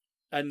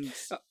 And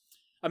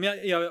I mean,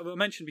 I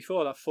mentioned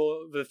before that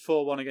the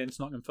 4-1 against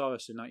Nottingham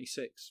Forest in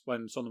 '96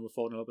 when Sunderland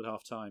were 4-0 up at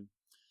half time.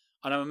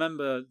 And I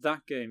remember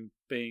that game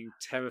being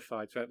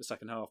terrified throughout the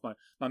second half.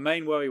 My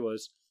main worry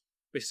was,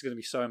 this is going to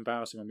be so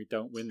embarrassing when we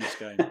don't win this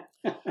game.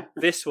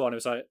 This one, it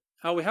was like,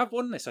 we have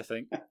won this, I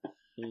think.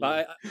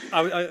 But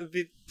I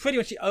pretty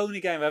much the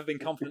only game I've ever been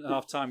confident at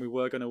half time we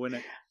were going to win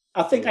it.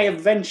 I think I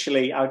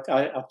eventually, I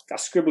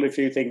scribbled a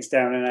few things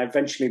down, and I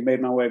eventually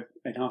made my way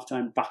at half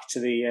time back to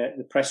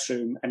the press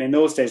room. And in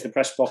those days, the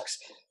press box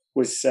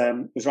was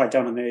right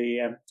down on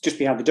the just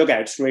behind the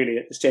dugouts, really,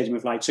 at the Stadium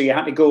of Light. So you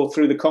had to go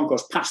through the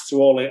concourse, pass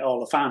through all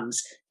the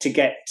fans to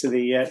get to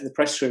the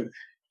press room,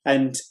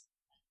 and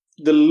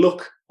the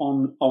look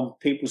on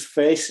people's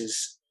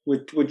faces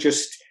were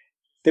just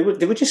they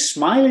were just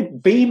smiling,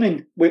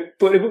 beaming, but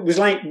it was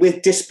like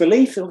with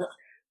disbelief. They were like,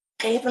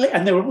 can you believe?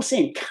 And they were all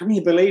saying, "Can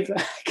you believe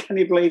that? Can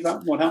you believe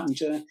that? What happened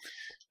to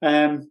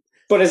them?"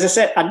 But as I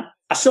said,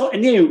 I sort of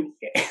knew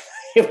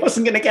it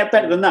wasn't going to get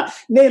better than that.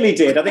 Nearly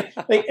did. I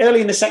think early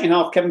in the second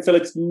half, Kevin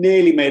Phillips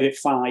nearly made it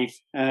 5.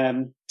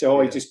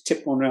 He just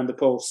tipped one around the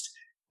post.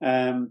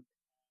 And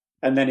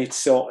then it's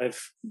sort of,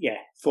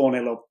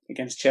 4-0 up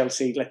against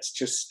Chelsea. Let's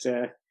just...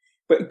 and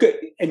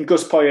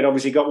Gus Poyet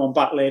obviously got one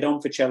back laid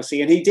on for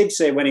Chelsea. And he did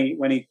say when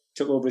he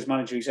took over as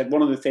manager, he said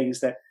one of the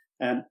things that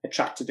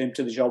attracted him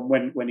to the job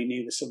when he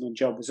knew the Sunderland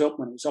job was up,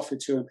 when it was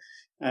offered to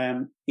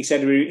him. He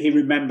said he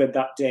remembered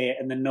that day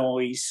and the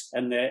noise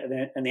and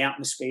the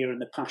atmosphere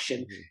and the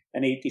passion. Mm-hmm.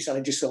 And he said,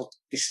 I just thought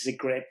this is a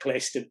great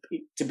place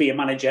to be a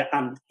manager,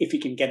 and if he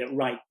can get it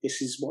right,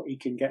 this is what he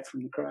can get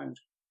from the crowd.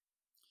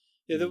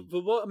 Yeah,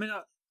 but what I mean,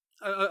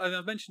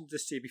 I've mentioned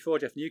this to you before,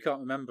 Jeff, and you can't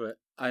remember it,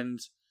 and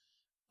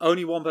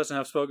only one person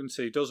I've spoken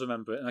to does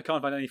remember it, and I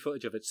can't find any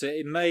footage of it. So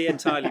it may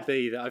entirely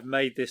be that I've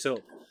made this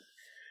up.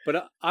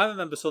 But I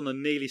remember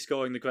Sunderland nearly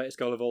scoring the greatest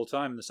goal of all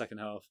time in the second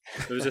half.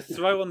 There was a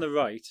throw on the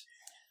right,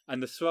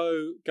 and the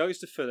throw goes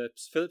to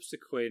Phillips, Phillips to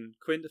Quinn,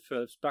 Quinn to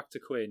Phillips, back to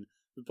Quinn,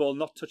 the ball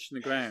not touching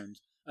the ground,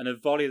 and a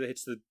volley that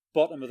hits the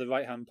bottom of the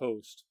right-hand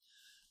post.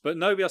 But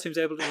nobody else seems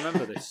able to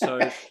remember this.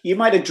 So you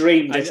might have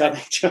dreamed it.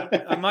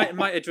 I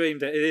might have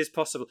dreamed it. It is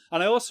possible.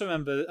 And I also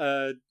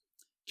remember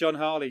John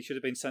Harley should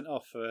have been sent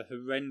off for a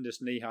horrendous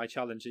knee-high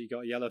challenge that he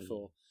got a yellow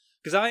for.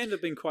 Because I ended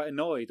up being quite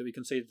annoyed that we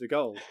conceded the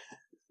goal.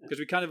 Because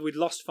we'd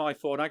lost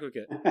 5-4 in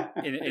aggregate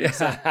in a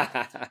sense.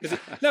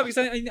 Because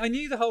I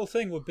knew the whole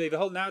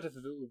narrative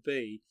of it would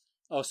be,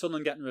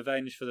 Sunderland getting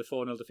revenge for the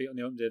 4-0 defeat on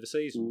the opening day of the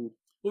season.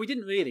 Well, we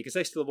didn't really, because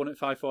they still won it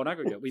 5-4 in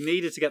aggregate. We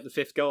needed to get the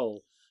 5th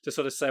goal to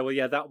sort of say, well,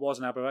 yeah, that was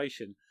an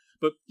aberration.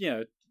 But,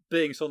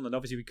 being Sunderland,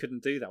 obviously we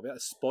couldn't do that. We had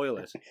to spoil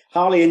it.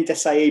 Harley and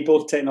Desai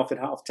both taken off at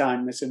half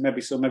time. So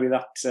maybe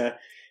that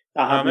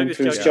had an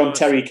influence. John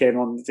Terry came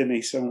on, didn't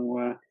he?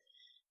 So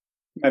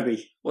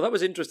maybe. Well, that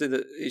was interesting.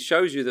 That it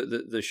shows you that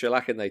the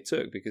shellacking they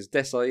took, because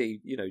Desai,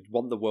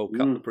 won the World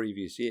Cup the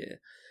previous year.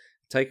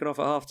 Taken off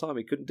at half time,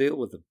 he couldn't deal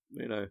with them.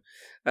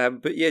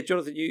 But yeah,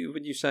 Jonathan,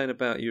 when you're saying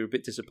about you're a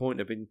bit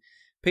disappointed,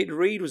 Peter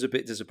Reid was a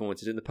bit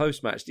disappointed in the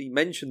post-match. He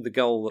mentioned the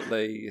goal that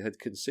they had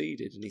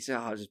conceded, and he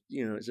said,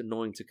 it's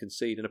annoying to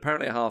concede. And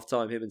apparently at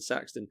half-time, him and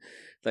Saxton,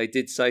 they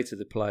did say to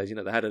the players,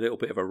 they had a little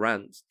bit of a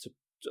rant,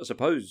 I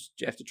suppose,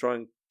 Jeff, to try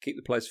and keep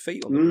the players'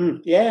 feet on the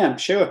ground. Yeah, I'm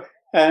sure.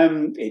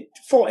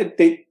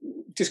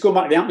 Just going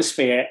back to the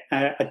atmosphere,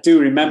 I do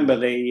remember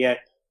the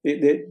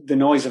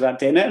noise of that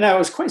day. And I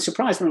was quite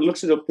surprised when I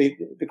looked it up.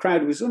 The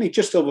crowd was only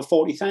just over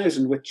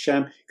 40,000, which,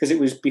 because it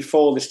was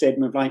before the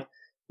Stadium of Light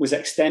was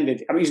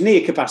extended. I mean, it was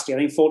near capacity. I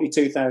think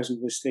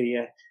 42,000 was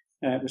the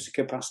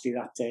capacity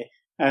that day.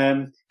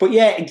 But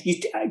yeah,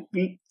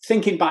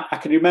 thinking back, I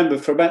can remember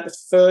for about the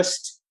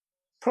first,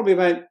 probably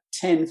about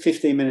 10,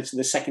 15 minutes of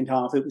the second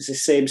half, it was the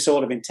same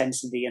sort of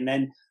intensity. And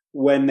then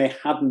when they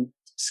hadn't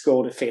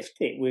scored a 5th,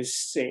 it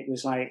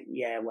was like,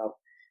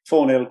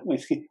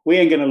 4-0. We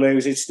ain't going to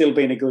lose. It's still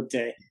been a good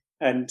day.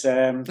 And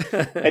then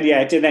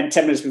 10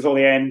 minutes before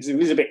the end, it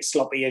was a bit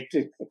sloppy. A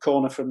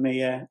corner from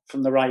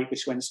the right,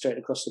 which went straight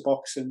across the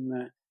box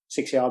and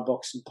 6-yard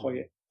box, and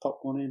Poyet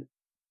popped one in.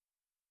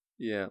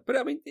 Yeah, but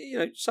I mean,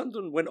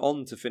 Sunderland went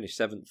on to finish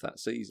 7th that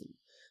season.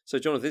 So,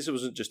 Jonathan, this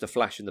wasn't just a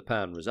flash in the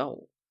pan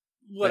result.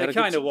 Well, it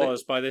kind of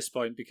was by this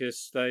point,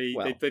 because they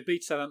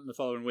beat Southampton the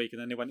following week,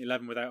 and then they went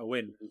 11 without a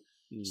win.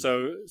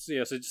 So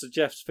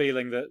Jeff's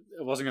feeling that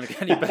it wasn't going to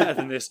get any better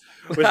than this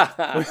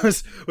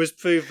was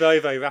proved very,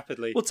 very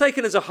rapidly. Well,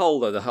 taken as a whole,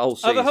 though, the whole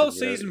season. The whole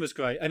season was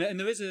great, and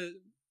there is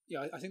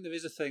I think there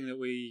is a thing that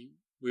we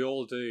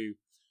all do,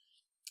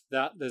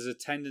 that there's a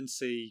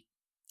tendency.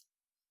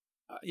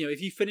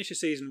 If you finish a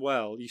season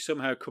well, you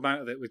somehow come out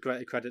of it with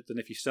greater credit than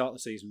if you start the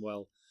season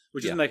well.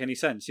 which doesn't make any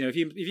sense. If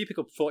you pick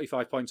up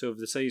 45 points over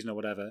the season or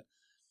whatever,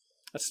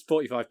 that's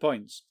 45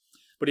 points.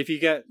 But if you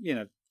get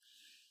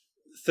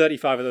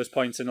 35 of those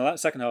points in the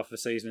second half of the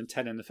season and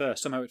 10 in the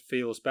first, somehow it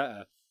feels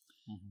better.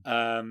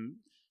 So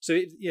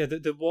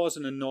there was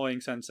an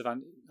annoying sense of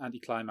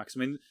anticlimax. I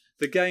mean,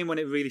 the game when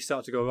it really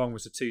started to go wrong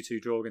was the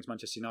 2-2 draw against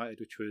Manchester United,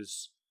 which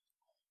was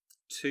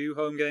 2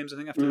 home games, I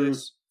think, after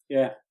this.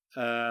 Yeah.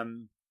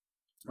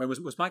 When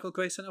was Michael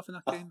Gray sent off in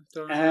that game?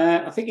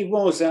 I think he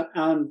was,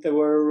 and they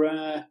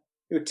were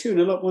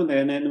 2-0 up, weren't they?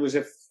 And then there was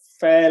a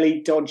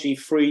fairly dodgy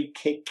free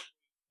kick,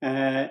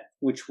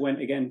 which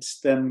went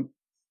against them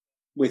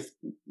with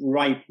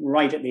right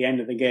at the end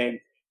of the game,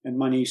 and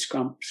Manu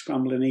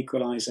scrambled an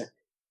equaliser.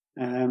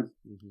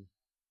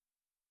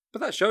 But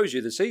that shows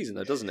you the season,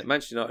 though, doesn't it?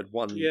 Manchester United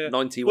won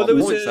 91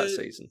 points that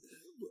season.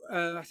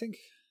 I think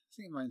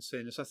I might have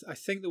seen this. I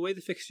think the way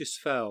the fixtures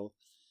fell,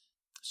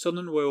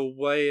 Sunderland were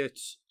away at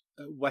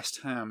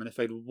West Ham, and if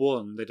they'd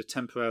won, they'd have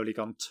temporarily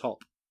gone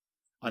top,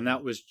 and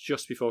that was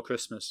just before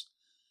Christmas,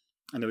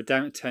 and they were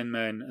down to 10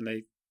 men, and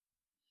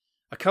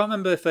I can't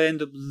remember if they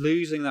ended up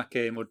losing that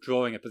game or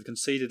drawing it, but they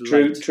conceded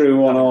late. True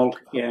 1-1.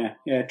 Yeah.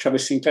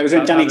 Travis Sinclair. It was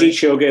when Danny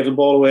Dicho gave the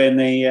ball away in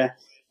the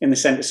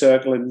centre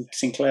circle, and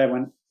Sinclair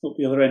went up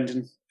the other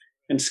end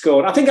and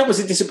scored. I think that was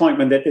a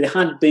disappointment that they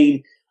had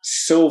been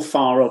so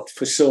far up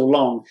for so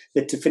long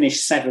that to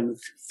finish 7th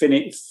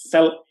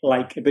felt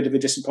like a bit of a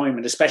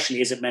disappointment,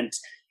 especially as it meant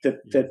that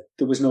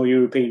there was no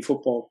European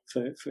football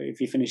for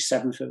if you finished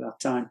 7th at that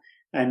time.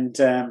 And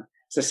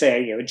as I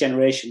say, a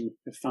generation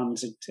of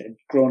fans had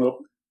grown up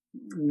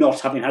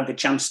not having had the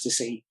chance to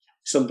see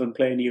Sunderland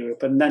play in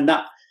Europe, and then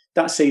that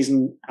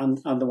season and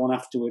the one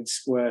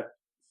afterwards were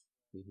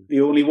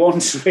the only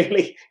ones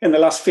really in the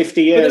last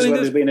 50 years where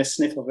there's been a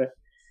sniff of it.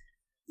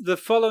 The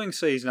following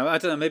season, I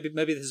don't know,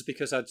 maybe this is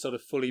because I'd sort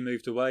of fully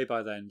moved away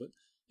by then, but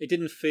it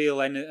didn't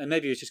feel and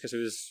maybe it was just because it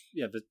was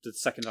the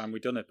second time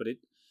we'd done it, but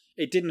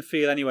it didn't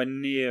feel anywhere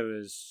near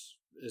as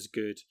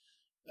good.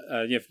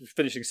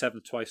 Finishing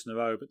 7th twice in a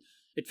row, but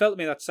it felt to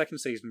me that second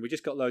season we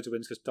just got loads of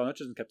wins because Don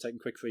Hutchinson kept taking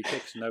quick free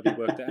kicks and nobody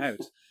worked it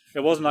out.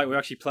 It wasn't like we were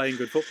actually playing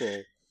good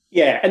football.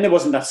 Yeah, and there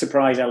wasn't that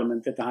surprise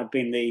element that there had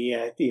been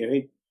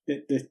the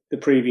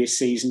previous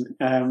season.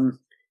 That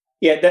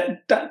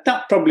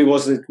probably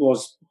was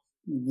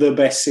the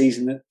best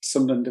season that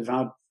Sunderland have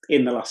had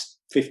in the last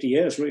 50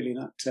 years, really,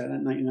 that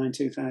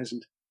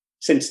 99-2000,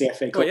 since the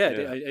FA Cup. Well,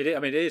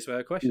 it is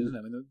without question, isn't it?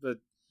 I mean,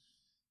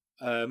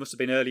 it must have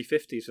been early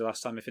 50s the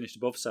last time we finished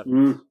above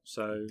 7.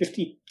 So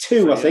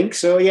 52, I think.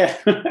 So, a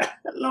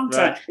long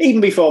time, even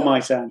before my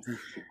time.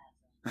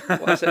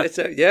 Well, it's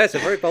a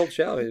very bold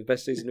shout. The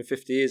best season in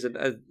 50 years, and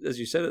as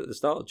you said at the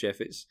start, Jeff,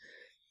 it's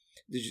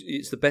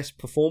the best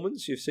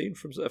performance you've seen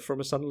from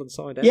a Sunderland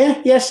side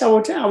ever. Yes,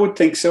 I would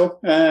think so.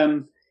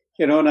 And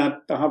I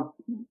have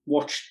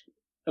watched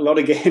a lot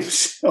of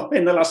games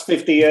in the last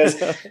 50 years,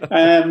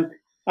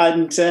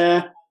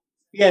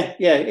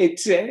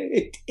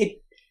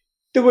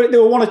 There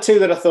were one or two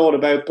that I thought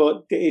about,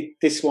 but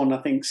this one I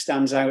think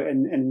stands out.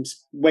 And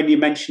when you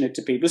mention it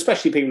to people,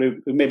 especially people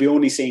who maybe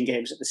only seen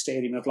games at the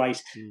Stadium of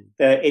Light,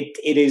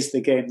 it is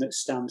the game that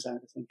stands out,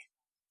 I think.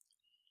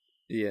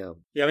 Yeah.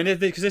 I mean,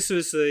 because this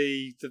was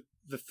the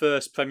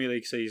first Premier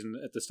League season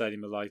at the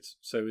Stadium of Light,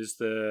 so it was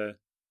the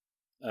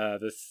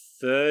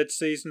third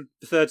season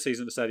at the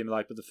Stadium of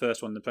Light, but the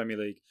first one in the Premier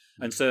League.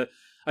 And so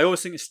I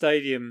always think a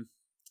stadium,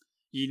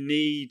 you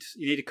need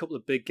a couple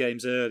of big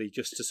games early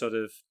just to sort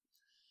of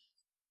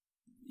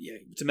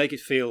to make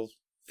it feel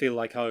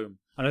like home.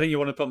 And I think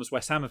one of the problems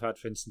West Ham have had,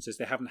 for instance, is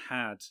they haven't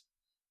had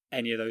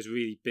any of those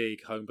really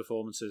big home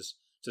performances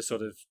to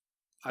sort of,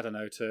 I don't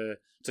know, to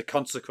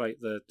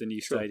consecrate the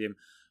new stadium.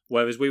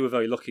 Whereas we were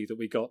very lucky that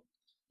we got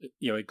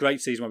a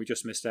great season where we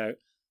just missed out,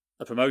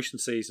 a promotion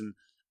season,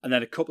 and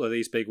then a couple of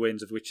these big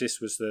wins, of which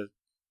this was the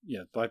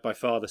by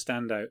far the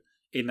standout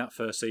in that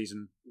first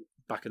season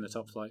back in the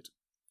top flight.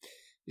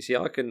 You see,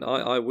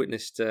 I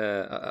witnessed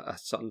a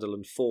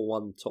Sunderland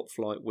 4-1 top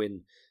flight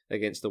win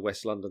against the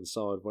West London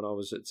side when I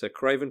was at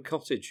Craven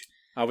Cottage.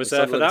 I was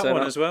there for that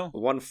one as well.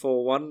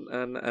 1-4-1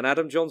 and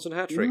Adam Johnson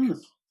hat-trick.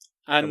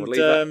 And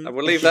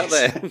we'll leave that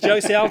there.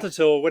 Josie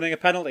Altidore winning a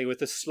penalty with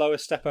the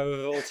slowest step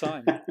over of all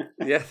time.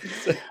 Yeah.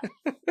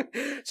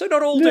 So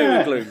not all doom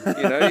and gloom,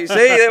 You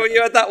see,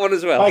 you had that one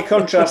as well. By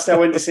contrast, I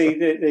went to see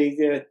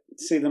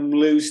them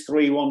lose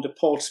 3-1 to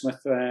Portsmouth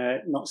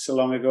not so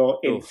long ago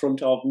in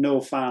front of no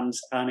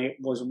fans, and it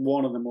was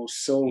one of the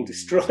most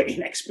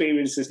soul-destroying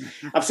experiences.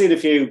 I've seen a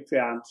few.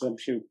 I'm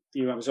sure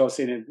you have as well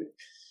seen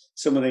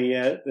some of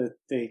the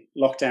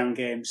lockdown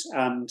games,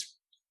 and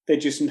they're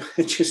just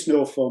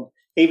no fun.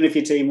 Even if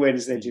your team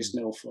wins, they're just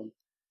no fun.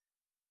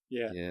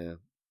 Yeah.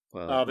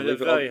 Well, but they're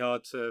very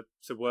hard to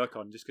work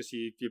on, just because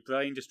your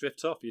brain just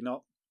drifts off.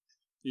 You're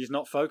just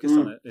not focused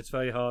on it. It's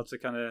very hard to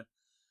kind of.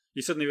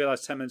 You suddenly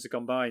realise 10 minutes have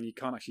gone by and you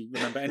can't actually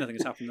remember anything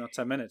that's happened in that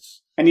 10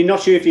 minutes. And you're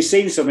not sure if you've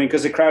seen something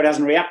because the crowd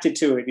hasn't reacted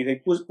to it. And you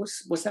think,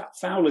 was that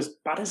foul as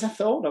bad as I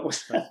thought?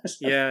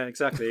 Yeah,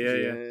 exactly.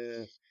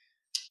 Yeah.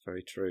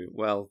 Very true.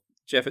 Well,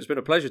 Jeff, it's been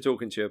a pleasure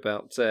talking to you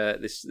about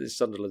this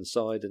Sunderland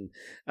side and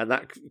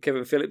that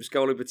Kevin Phillips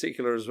goal in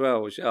particular as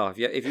well. Which,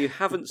 if you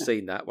haven't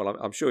seen that, well,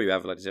 I'm sure you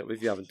have, ladies and gentlemen.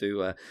 If you haven't,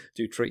 do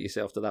treat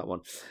yourself to that one.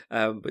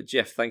 But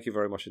Jeff, thank you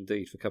very much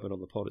indeed for coming on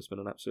the pod. It's been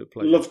an absolute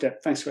pleasure. Loved it.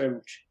 Thanks very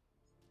much.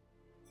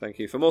 Thank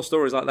you. For more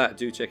stories like that,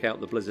 do check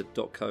out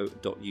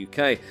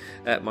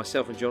theblizzard.co.uk.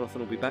 Myself and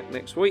Jonathan will be back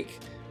next week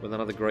with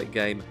another great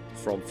game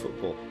from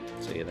football.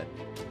 See you then.